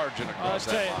 Johnson barging across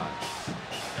that line.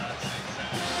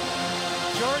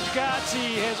 George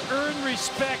Gotze has earned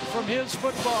respect from his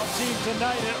football team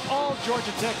tonight and all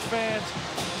Georgia Tech fans.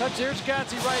 Here's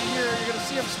Gotze right here. You're going to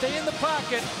see him stay in the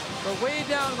pocket, but way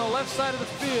down on the left side of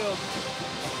the field.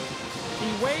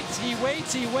 He waits, he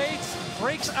waits, he waits,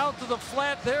 breaks out to the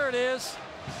flat. There it is.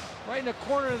 Right in the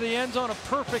corner of the end zone, a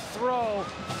perfect throw.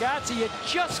 Gotze had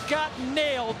just got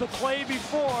nailed the play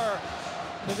before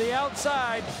to the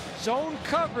outside. Zone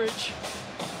coverage.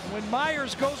 When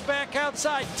Myers goes back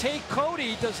outside, Tay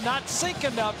Cody does not sink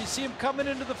enough. You see him coming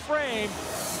into the frame.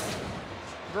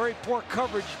 Very poor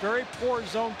coverage, very poor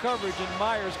zone coverage, and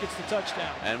Myers gets the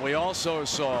touchdown. And we also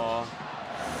saw,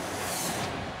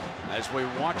 as we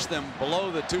watched them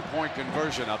blow the 2-point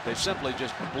conversion up, they simply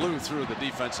just blew through the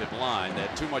defensive line. They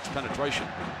had too much penetration.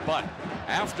 But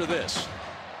after this,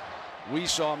 we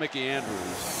saw Mickey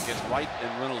Andrews get right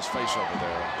in Reynolds' face over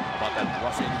there about that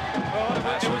roughing. Well, it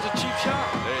was a cheap shot.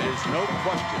 There is no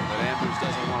question that Andrews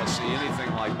doesn't want to see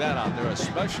anything like that out there,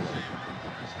 especially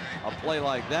a play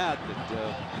like that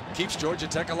that keeps Georgia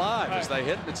Tech alive as they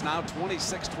hit. It's now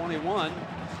 26-21.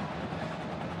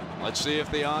 Let's see if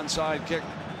the onside kick.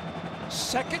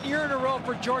 Second year in a row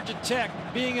for Georgia Tech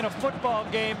being in a football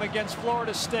game against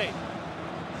Florida State.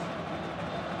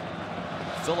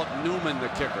 Philip Newman, the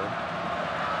kicker.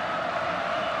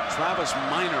 Travis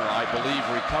Minor, I believe,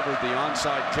 recovered the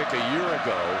onside kick a year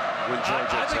ago when Georgia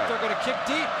Tech. I think they're going to kick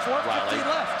deep. 4:50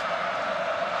 left.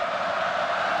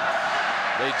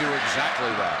 They do exactly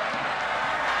that.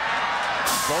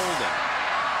 Golden,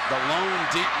 the lone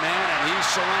deep man, and he's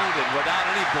surrounded without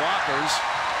any blockers.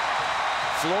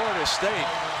 Florida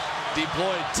State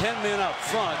deployed 10 men up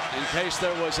front in case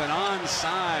there was an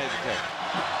onside kick.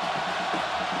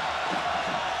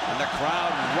 And the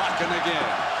crowd rocking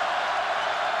again.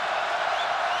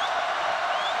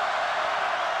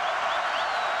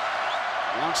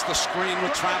 Mounts the screen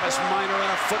with Travis Minor in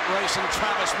a foot race, and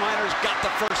Travis Minor's got the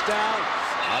first down.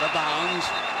 Out of bounds.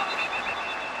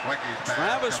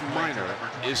 Travis Minor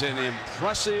is an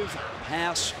impressive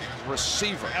pass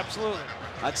receiver. Absolutely.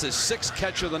 That's his 6th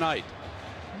catch of the night.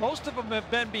 Most of them have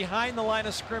been behind the line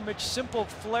of scrimmage, simple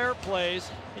flare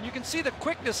plays, and you can see the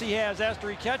quickness he has after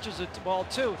he catches the ball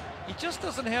too. He just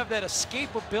doesn't have that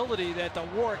escapability that the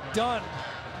Warwick Dunn,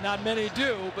 not many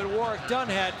do, but Warwick Dunn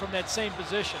had from that same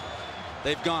position.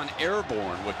 They've gone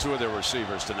airborne with 2 of their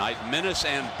receivers tonight, Minnis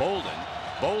and Bolden.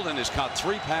 Bolden has caught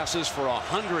 3 passes for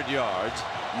 100 yards,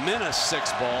 Minnis 6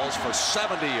 balls for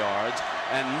 70 yards,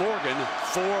 and Morgan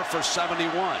 4 for 71.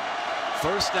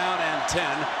 First down and 10,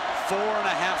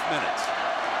 4.5 minutes.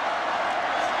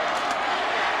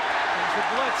 There's the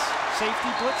blitz, safety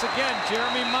blitz again.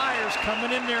 Jeremy Myers coming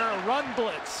in there, a run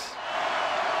blitz.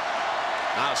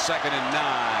 Now 2nd and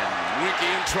 9, Winky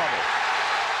in trouble.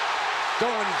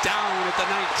 Going down at the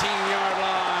 19-yard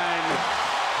line.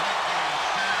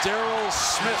 Darrell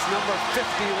Smith, number 51,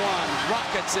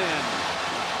 rockets in.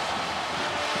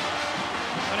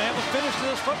 Gonna have a finish to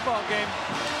this football game.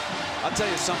 I'll tell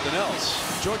you something else.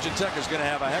 Georgia Tech is going to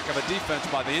have a heck of a defense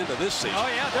by the end of this season. Oh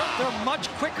yeah, they're much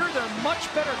quicker. They're much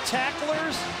better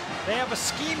tacklers. They have a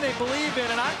scheme they believe in,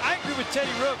 and I agree with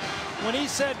Teddy Rook when he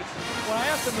said, when I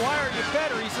asked him why are you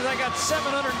better, he says I got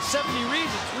 770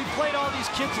 reasons. We played all these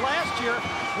kids last year.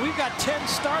 We've got 10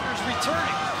 starters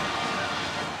returning.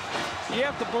 You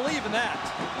have to believe in that.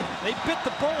 They bit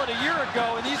the bullet a year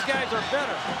ago, and these guys are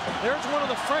better. There's one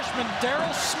of the freshmen,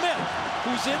 Darrell Smith,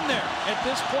 who's in there at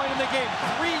this point in the game.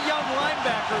 3 young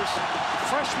linebackers,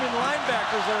 freshman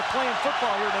linebackers that are playing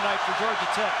football here tonight for Georgia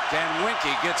Tech. Can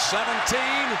Winky get 17?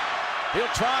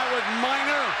 He'll try with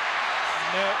Minor.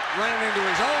 No. Ran into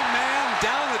his own man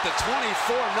down at the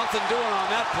 24. Nothing doing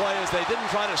on that play as they didn't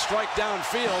try to strike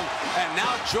downfield. And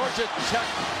now Georgia Tech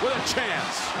with a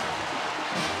chance.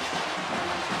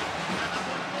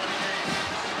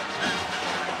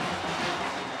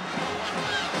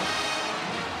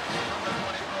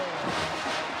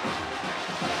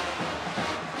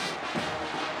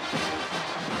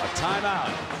 Timeout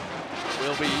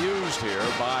will be used here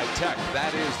by Tech.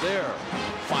 That is their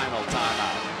final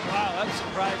timeout. Wow, that's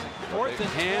surprising. 4th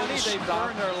and 20, they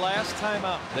burned their last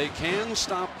timeout. They can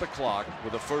stop the clock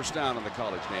with a first down in the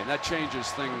college game. That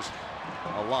changes things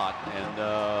a lot. And,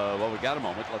 well, we got a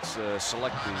moment. Let's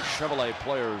select the Chevrolet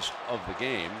players of the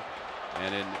game.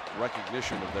 And in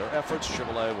recognition of their efforts,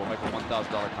 Chevrolet will make a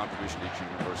 $1,000 contribution to each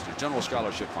university General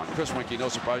Scholarship Fund. Chris Winky, no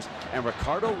surprise, and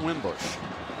Ricardo Wimbush,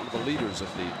 one of the leaders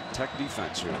of the Tech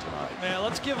defense here tonight. Man,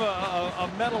 let's give a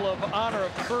medal of honor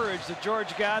of courage to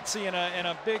George Godsey and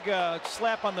a big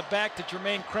slap on the back to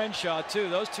Jermaine Crenshaw, too.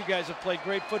 Those 2 guys have played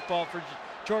great football for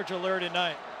Georgia Lear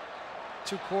tonight.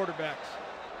 2 quarterbacks.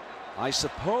 I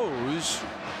suppose,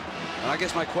 and I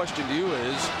guess my question to you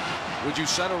is, would you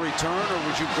set a return or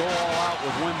would you go all out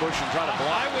with Wimbush and try to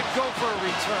block? I would go for a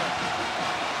return.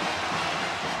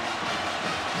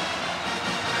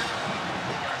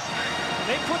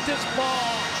 They put this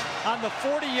ball on the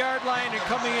 40-yard line and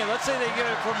coming in. Let's say they get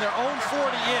it from their own 40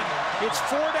 in. It's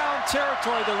 4-down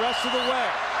territory the rest of the way.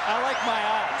 I like my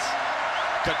odds.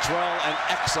 Cottrell, an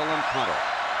excellent punter.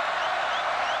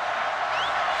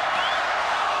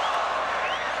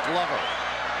 Glover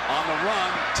on the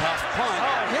run, tough punt.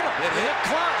 Oh, it hit him. It hit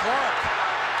Clark.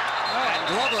 And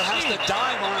Glover has to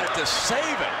dive on it to save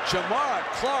it. Jamar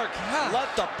Clark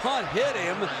let the punt hit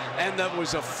him, and there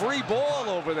was a free ball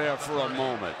over there for a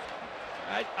moment.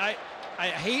 I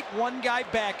hate one guy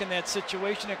back in that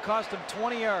situation. It cost him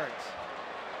 20 yards.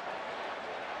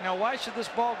 Now, why should this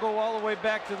ball go all the way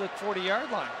back to the 40-yard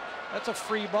line? That's a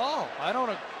free ball. I don't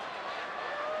know.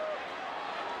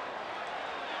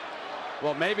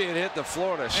 Well, maybe it hit the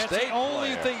Florida State player. That's the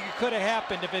only thing that could have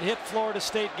happened if it hit Florida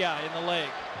State guy in the leg.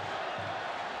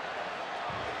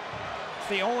 It's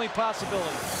the only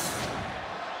possibility.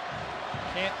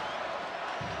 Can't.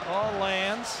 Ball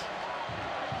lands.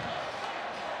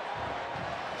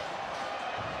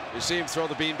 You see him throw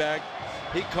the beanbag?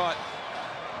 He caught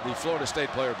the Florida State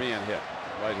player being hit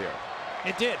right here.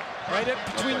 It did. Right in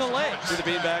between the legs. See the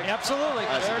beanbag? Absolutely.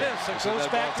 There it is. It goes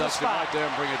back to the spot. Right there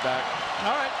and bring it back.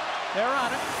 All right. They're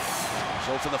on it.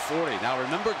 So for the 40. Now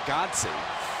remember, Godsey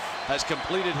has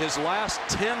completed his last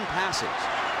 10 passes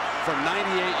for 98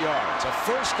 yards. A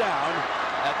first down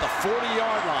at the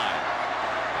 40-yard line.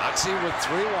 Godsey with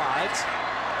 3 wides.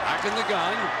 Back in the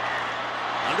gun.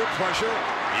 Under pressure.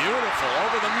 Beautiful.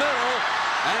 Over the middle.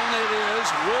 And it is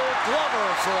Will Glover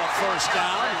for a first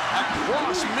down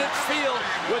across midfield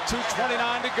with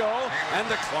 2:29 to go. And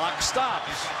the clock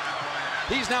stops.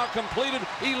 He's now completed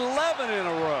 11 in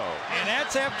a row. And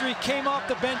that's after he came off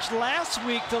the bench last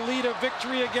week to lead a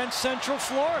victory against Central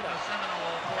Florida.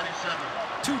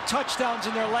 2 touchdowns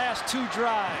in their last 2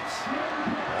 drives.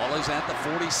 Ball is at the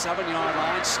 47-yard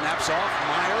line. Snaps off.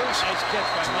 Myers. Nice catch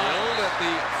by Myers. At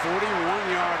the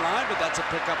 41-yard line, but that's a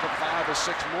pickup of 5 or 6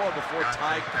 more before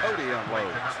Ty Cody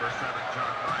unloads.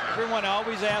 Everyone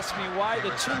always asks me why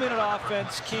the 2-minute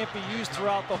offense can't be used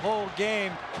throughout the whole game.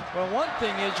 Well, one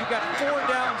thing is you got 4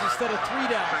 downs instead of 3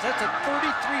 downs. That's a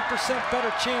 33%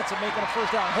 better chance of making a first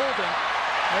down. Holding.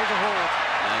 There's a hold.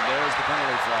 And there's the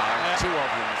penalty flag. 2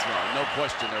 of them thrown. No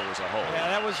question there was a hold. Yeah,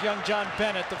 that was young John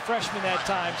Bennett, the freshman that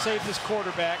time, saved his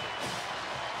quarterback.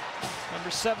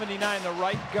 Number 79, the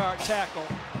right guard tackle,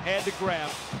 had to grab.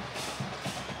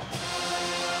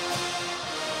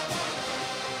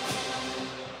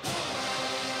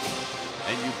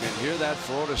 And you can hear that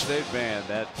Florida State band,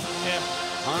 that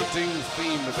haunting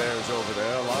theme of theirs over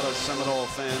there. A lot of Seminole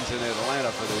fans in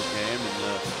Atlanta for this game.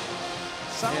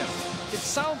 And it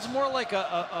sounds more like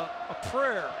a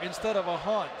prayer instead of a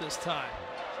haunt this time.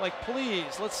 Like,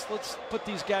 please, let's put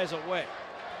these guys away.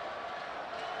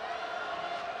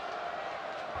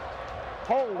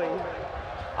 Holding,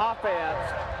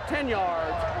 offense, 10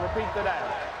 yards, repeat the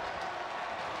down.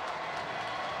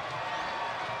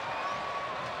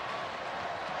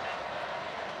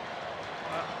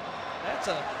 That's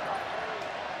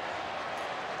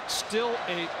still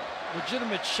a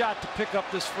legitimate shot to pick up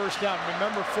this first down.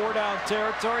 Remember, 4-down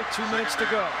territory, 2 minutes to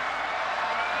go.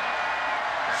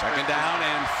 2nd down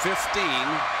and 15.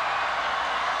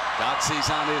 Dotsey's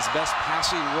on his best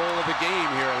passing roll of the game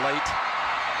here late.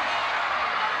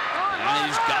 And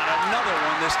he's got another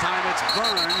one. This time it's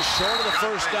Burns, short of the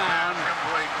first down.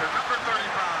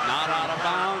 Not out of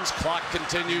bounds. Clock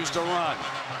continues to run.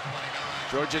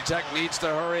 Georgia Tech needs to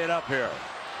hurry it up here.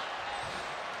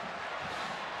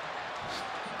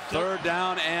 3rd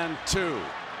down and 2.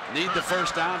 Need the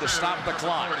first down to stop the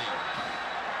clock.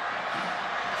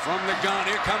 From the gun,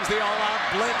 here comes the all-out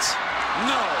blitz.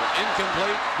 No,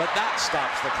 incomplete, but that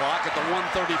stops the clock at the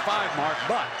 1:35 mark.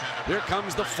 But here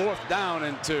comes the 4th down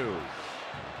and 2.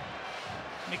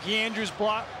 Mickey Andrews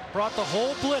brought the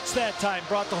whole blitz that time,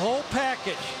 brought the whole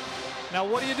package. Now,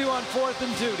 what do you do on 4th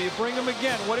and 2? Do you bring them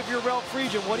again? What if you're Ralph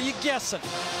Friedgen? What are you guessing?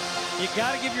 You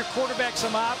got to give your quarterback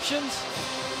some options.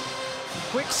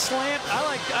 Quick slant. I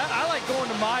like going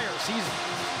to Myers. He's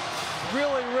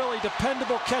really, really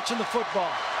dependable catching the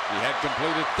football. He had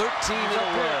completed 13 in a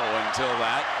row until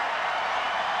that.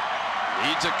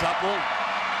 Needs a couple.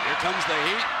 Here comes the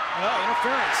heat. Oh,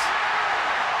 interference.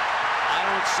 I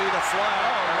don't see the flag.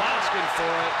 Oh, asking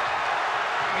for it.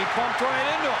 He bumped right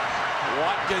into him.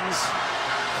 Watkins,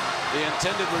 the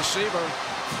intended receiver,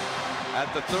 at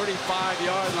the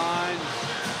 35-yard line.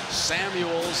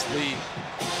 Samuels, the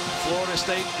Florida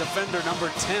State defender, number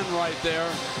 10 right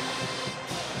there.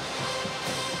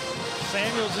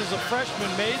 Samuels is a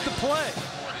freshman, made the play.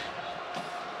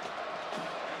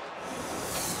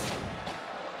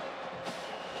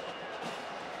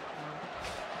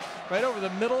 Right over the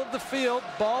middle of the field,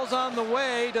 ball's on the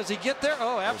way. Does he get there?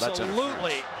 Oh,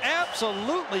 absolutely,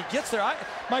 absolutely gets there.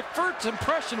 My first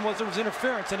impression was there was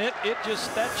interference, and that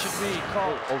should be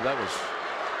called. Oh, that was.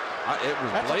 It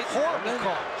was That's blatant. A horrible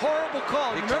call. Horrible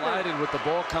call. He remember, collided with the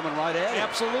ball coming right at him.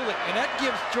 Absolutely, and that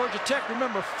gives Georgia Tech,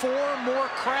 remember, 4 more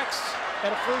cracks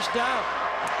at a first down.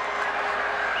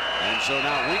 And so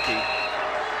now Winky,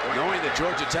 knowing that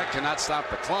Georgia Tech cannot stop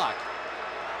the clock,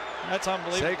 that's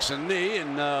unbelievable. Takes a knee,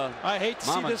 and I hate to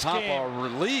Mom see this and Pop game. are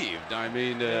relieved. I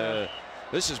mean,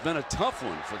 this has been a tough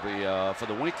one for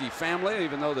the Winky family,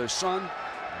 even though their son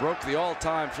broke the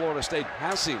all-time Florida State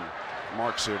passing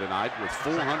marks here tonight with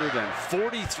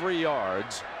 443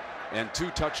 yards and 2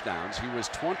 touchdowns. He was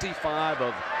 25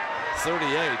 of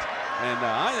 38. And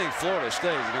I think Florida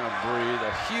State is going to breathe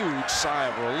a huge sigh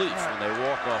of relief when they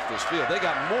walk off this field. They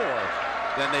got more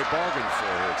than they bargained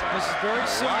for here tonight. This is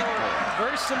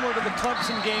very similar to the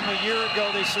Clemson game a year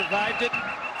ago. They survived it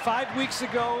 5 weeks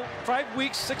ago. 5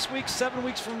 weeks, 6 weeks, 7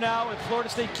 weeks from now, if Florida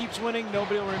State keeps winning,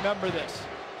 nobody will remember this.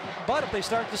 But if they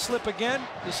start to slip again,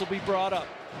 this will be brought up.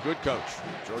 Good coach,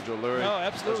 George O'Leary. Oh,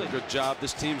 absolutely. Does a good job.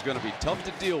 This team's going to be tough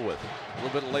to deal with a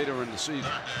little bit later in the season.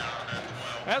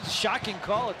 That's a shocking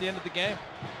call at the end of the game.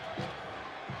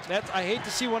 I hate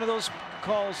to see one of those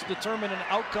calls determine an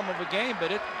outcome of a game, but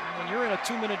when you're in a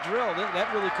 2-minute drill,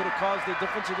 that really could have caused the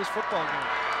difference of this football game.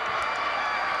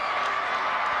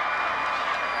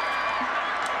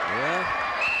 Yeah,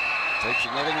 takes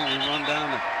another one. We run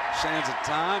down the sands of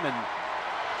time, and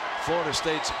Florida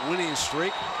State's winning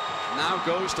streak now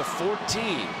goes to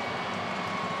 14,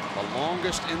 the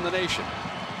longest in the nation.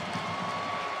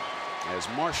 as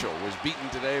Marshall was beaten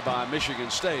today by Michigan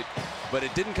State. But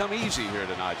it didn't come easy here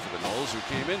tonight for the Noles, who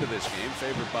came into this game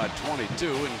favored by 22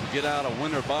 and get out a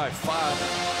winner by 5.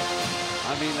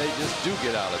 I mean, they just do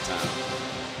get out of town.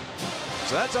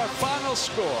 So that's our final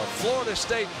score. Florida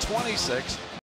State 26,